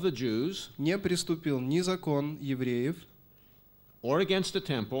law of the Jews Не приступил ни закон евреев, or against the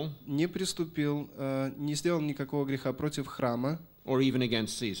temple, не приступил, не сделал никакого греха против храма or even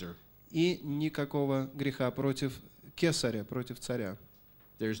against Caesar. и никакого греха против кесаря, против царя.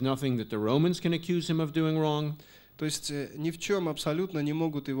 There's nothing that the Romans can accuse him of doing wrong, То есть ни в чем абсолютно не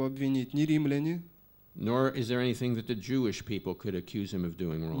могут его обвинить ни римляне, nor is there anything that the Jewish people could accuse him of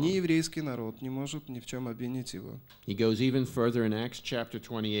doing ни wrong. еврейский народ не может ни в чем обвинить его. He goes even further in Acts chapter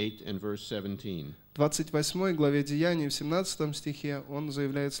 28 and verse 17. В 28 главе Деяний, в 17 стихе, он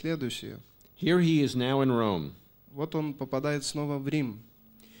заявляет следующее. Here he is now in Rome. Вот он попадает снова в Рим.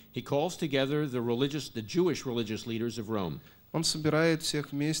 He calls together the Jewish religious leaders of Rome. Он собирает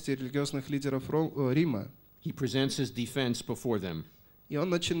всех вместе религиозных лидеров Рима, He presents his defense before them. и он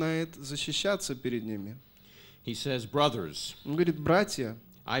начинает защищаться перед ними. He says, brothers, Он говорит: братья,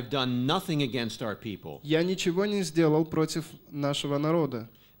 I've done nothing against our people, я ничего не сделал против нашего народа.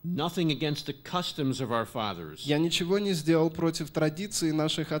 nothing against the customs of our fathers. Я ничего не сделал против традиций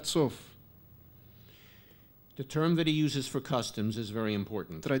наших отцов. The term that he uses for customs is very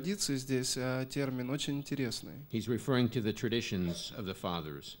important. Традиции здесь термин очень интересный. He's referring to the traditions of the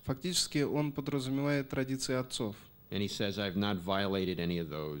fathers. Фактически он подразумевает традиции отцов. And he says, I've not violated any of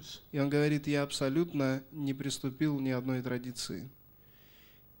those. И он говорит: я абсолютно не приступил ни одной традиции.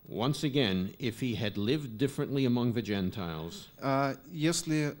 Once again, if he had lived differently among the Gentiles, А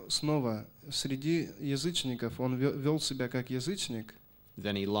если снова среди язычников он вел себя как язычник,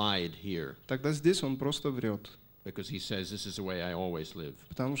 then he lied here, тогда здесь он просто врет. because he says, this is the way I always live.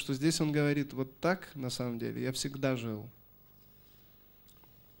 Потому что здесь он говорит: вот так на самом деле я всегда жил.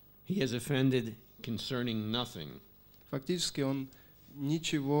 He has offended concerning nothing, Фактически он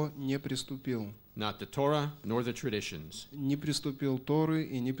ничего не приступил. not the Torah nor the traditions. Не приступил Торы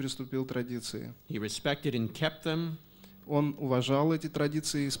и не приступил традиции. He respected and kept them, Он уважал эти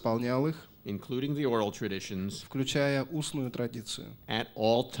традиции, исполнял их, including the oral traditions, включая устную традицию. at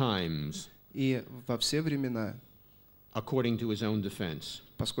all times, И во все времена, according to his own defense.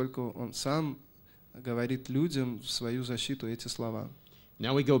 поскольку он сам говорит людям в свою защиту эти слова.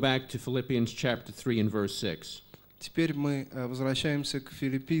 Now we go back to Philippians chapter 3 and verse 6. Теперь мы возвращаемся к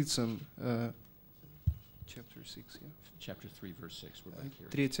Филиппийцам, Chapter 3, verse 6. We're back here.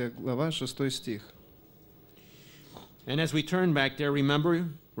 3 глава, 6 стих. And as we turn back there, remember,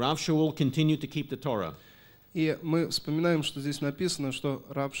 Rav Shaul continued to keep the Torah. И мы вспоминаем, что здесь написано, что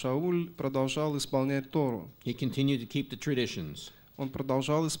раб Шауль продолжал исполнять Тору. He continued to keep the traditions. Он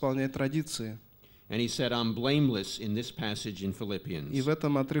продолжал исполнять традиции. And he said, I'm blameless in this passage in Philippians. И в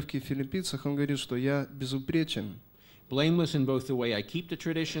этом отрывке в Филиппийцах он говорит, что я безупречен. Blameless in both the way I keep the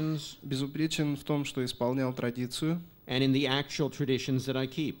traditions Безупречен в том, что исполнял традицию, and in the actual traditions that I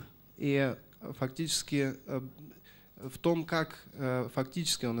keep. и фактически в том, как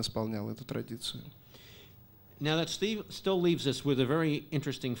фактически он исполнял эту традицию. Now that still leaves us with a very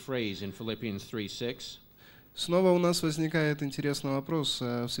interesting phrase in Philippians 3:6. Снова у нас возникает интересный вопрос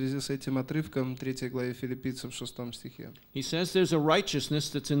в связи с этим отрывком 3 главе Филиппийцев 6 стихе. He says there's a righteousness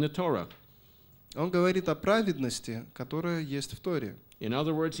that's in the Torah. Он говорит о праведности, которая есть в Торе. In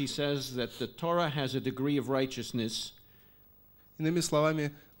other words, he says that the Torah has a degree of righteousness Иными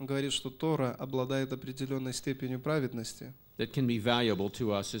словами, он говорит, что Тора обладает определенной степенью праведности. that can be valuable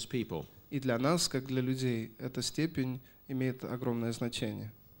to us as people. И для нас, как для людей, эта степень имеет огромное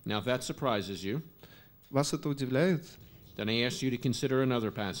значение. Now, if that surprises you, Вас это удивляет? then I ask you to consider another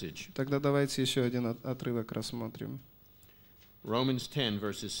passage. Тогда давайте еще один отрывок рассмотрим. Romans 10,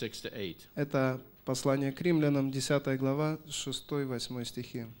 verses 6 to 8. Это послание к римлянам, 10 глава, 6-8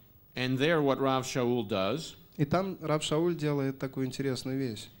 стихи. And there, what Rav Shaul does, И там раб Шауль делает такую интересную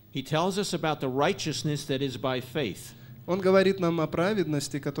вещь. he tells us about the righteousness that is by faith. Он говорит нам о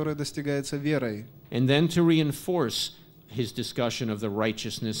праведности, которая достигается верой. And then to reinforce his discussion of the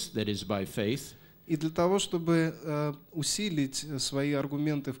righteousness that is by faith, И для того, чтобы усилить свои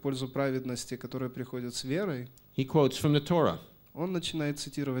аргументы в пользу праведности, которая приходит с верой, he quotes from the Torah, он начинает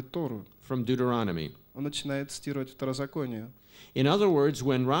цитировать Тору. from Deuteronomy. Он начинает цитировать Второзаконие. In other words,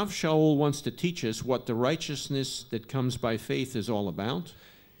 when Rav Shaul wants to teach us what the righteousness that comes by faith is all about,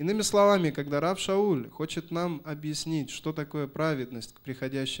 Иными словами, когда раб Шауль хочет нам объяснить, что такое праведность,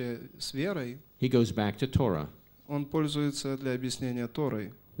 приходящая с верой, he goes back to Torah. он пользуется для объяснения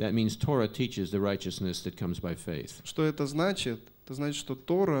Торой. That means Torah teaches the righteousness that comes by faith. Что это значит? Это значит, что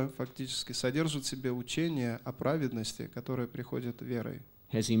Тора фактически содержит в себе учение о праведности, которое приходит верой.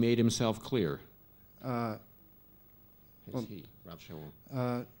 Has he made himself clear? Has Has he, Rav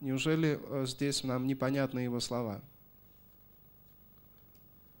Shaul? Неужели здесь нам непонятны его слова?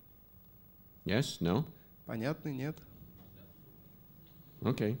 Yes? No? Понятны? Нет?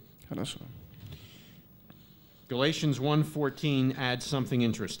 Okay. Хорошо. Galatians 1:14 adds something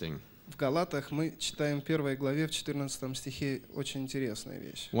interesting. В Галатах мы читаем в 1 главе, в 14 стихе очень интересная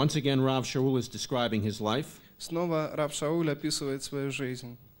вещь. Once again, Rav Shaul is describing his life. Снова Рав Шауль описывает свою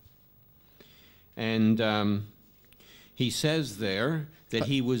жизнь. And he says there that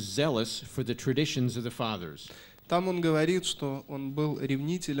he was zealous for the traditions of the fathers. Там он говорит, что он был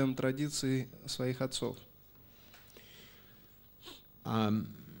ревнителем традиций своих отцов.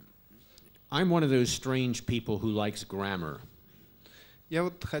 I'm one of those strange people who likes grammar. Я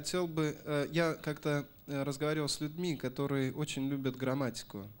вот хотел бы, я как-то разговаривал с людьми, которые очень любят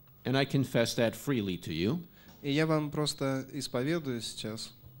грамматику. And I confess that freely to you. И я вам просто исповедую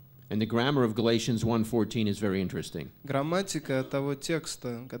сейчас. And the grammar of Galatians 1:14 is very interesting. Грамматика того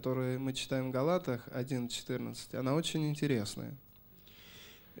текста, который мы читаем в Галатах 1:14, она очень интересная.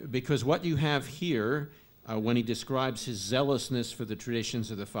 Because what you have here, when he describes his zealousness for the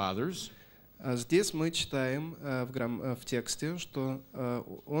traditions of the fathers, Здесь мы читаем в тексте, что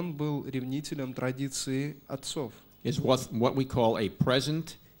он был ревнителем традиции отцов. is what we call a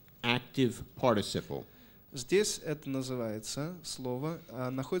present active participle. Здесь это называется, слово,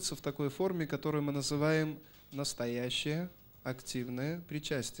 находится в такой форме, которую мы называем настоящее активное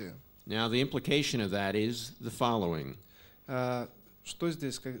причастие. Now, the implication of that is the following. Что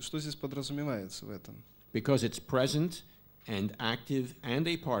здесь подразумевается в этом? Because it's present and active and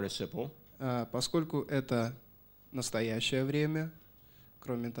a participle, Поскольку это настоящее время,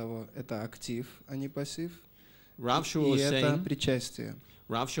 кроме того, это актив, а не пассив, Rav и Shaul is это saying, причастие.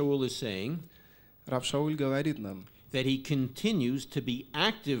 Рав Шауль говорит нам, that he continues to be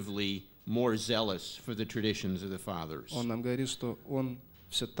actively more zealous for the traditions of the fathers. он нам говорит, что он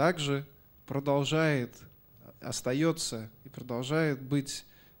все так же остается и продолжает быть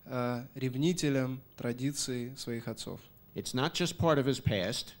ревнителем традиций своих отцов. It's not just part of his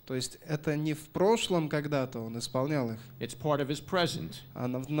past, То есть это не в прошлом когда-то он исполнял их, it's part of his present. а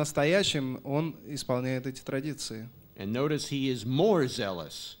в настоящем он исполняет эти традиции. And notice he is more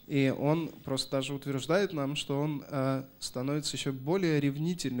zealous. И он просто даже утверждает нам, что он становится еще более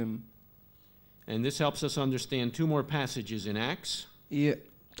ревнительным. And this helps us understand two more passages in Acts. И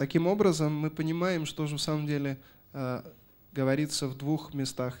таким образом мы понимаем, что же в самом деле говорится в двух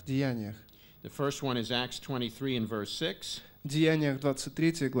местах Деяниях. The first one is Acts 23 and verse 6. Деяниях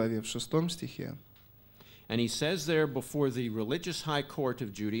 23 главе в 6 стихе. And he says there before the religious high court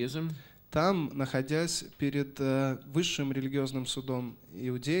of Judaism, Там, находясь перед высшим религиозным судом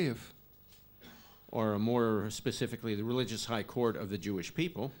иудеев, or more specifically the religious high court of the Jewish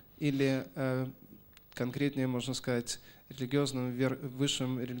people, или конкретнее можно сказать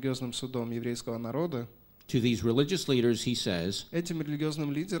высшим религиозным судом еврейского народа, to these religious leaders he says, этим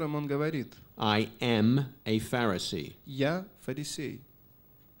религиозным лидерам он говорит: I am a Pharisee. «Я фарисей».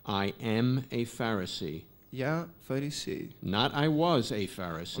 I am a Pharisee. «Я фарисей». Not I was a Он не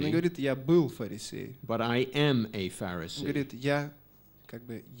Pharisee, говорит: «Я был фарисей». but I am a Он Pharisee. говорит: «Я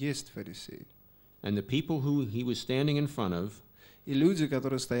есть фарисей». And the people who he was standing in front of И люди,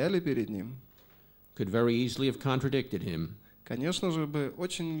 которые стояли перед ним, could very easily have contradicted him. конечно же, бы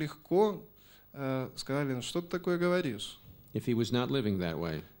очень легко сказали: «Ну что ты такое говоришь?» If he was not living that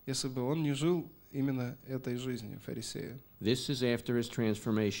way. Если бы он не жил именно этой жизнью фарисея. This is after his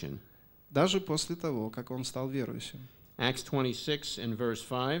transformation. Даже после того, как он стал верующим. Acts 26 and verse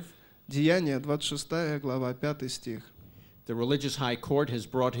 5. Деяния, 26 глава, 5 стих. The religious high court has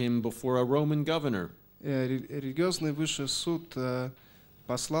brought him before a Roman governor. Религиозный высший суд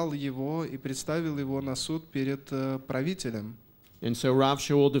послал его и представил его на суд перед правителем. And so Rav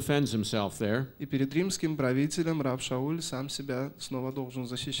Shaul defends himself there. И перед римским правителем Рав Шауль сам себя снова должен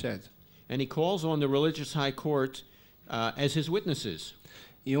защищать. And he calls on the religious high court as his witnesses.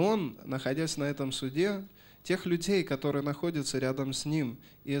 И он, находясь на этом суде, тех людей, которые находятся рядом с ним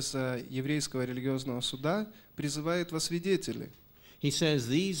из еврейского религиозного суда, призывает во свидетели. He says,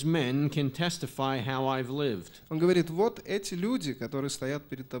 these men can testify how I've lived. Он говорит: вот эти люди, которые стоят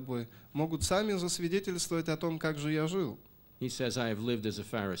перед тобой, могут сами засвидетельствовать о том, как же я жил. He says, I have lived as a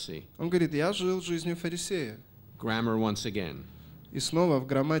Pharisee. Он говорит: я жил жизнью фарисея. Grammar once again. И снова в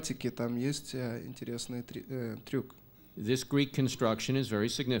грамматике там есть интересный трюк. This Greek construction is very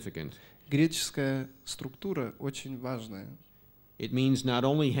significant. Греческая структура очень важная. It means not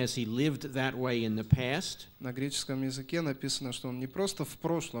only has he lived that way in the past, На греческом языке написано, что он не просто в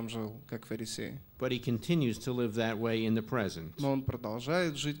прошлом жил, как фарисей, but he continues to live that way in the present. но он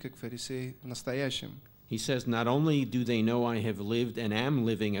продолжает жить, как фарисей, в настоящем. He says, not only do they know I have lived and am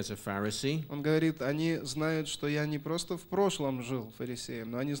living as a Pharisee, Он говорит: они знают, что я не просто в прошлом жил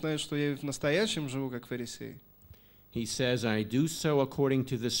фарисеем, но они знают, что я и в настоящем живу, как фарисей. he says, I do so according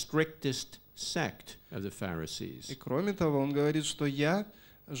to the strictest sect of the И Pharisees. кроме того, он говорит, что я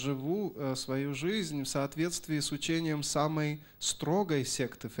живу свою жизнь в соответствии с учением самой строгой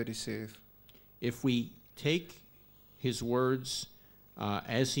секты фарисеев. If we take his words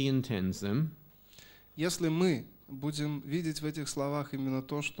as he intends them, Если мы будем видеть в этих словах именно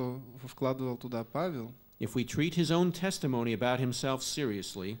то, что вкладывал туда Павел, if we treat his own testimony about himself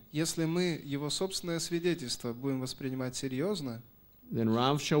seriously, если мы его собственное свидетельство будем воспринимать серьезно, then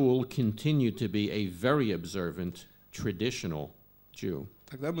Rav Shaul continued to be a very observant, traditional Jew.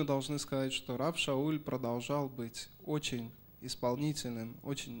 тогда мы должны сказать, что рав Шауль продолжал быть очень исполнительным,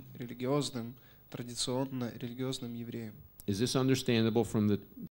 очень религиозным, традиционно религиозным евреем. Is this understandable from the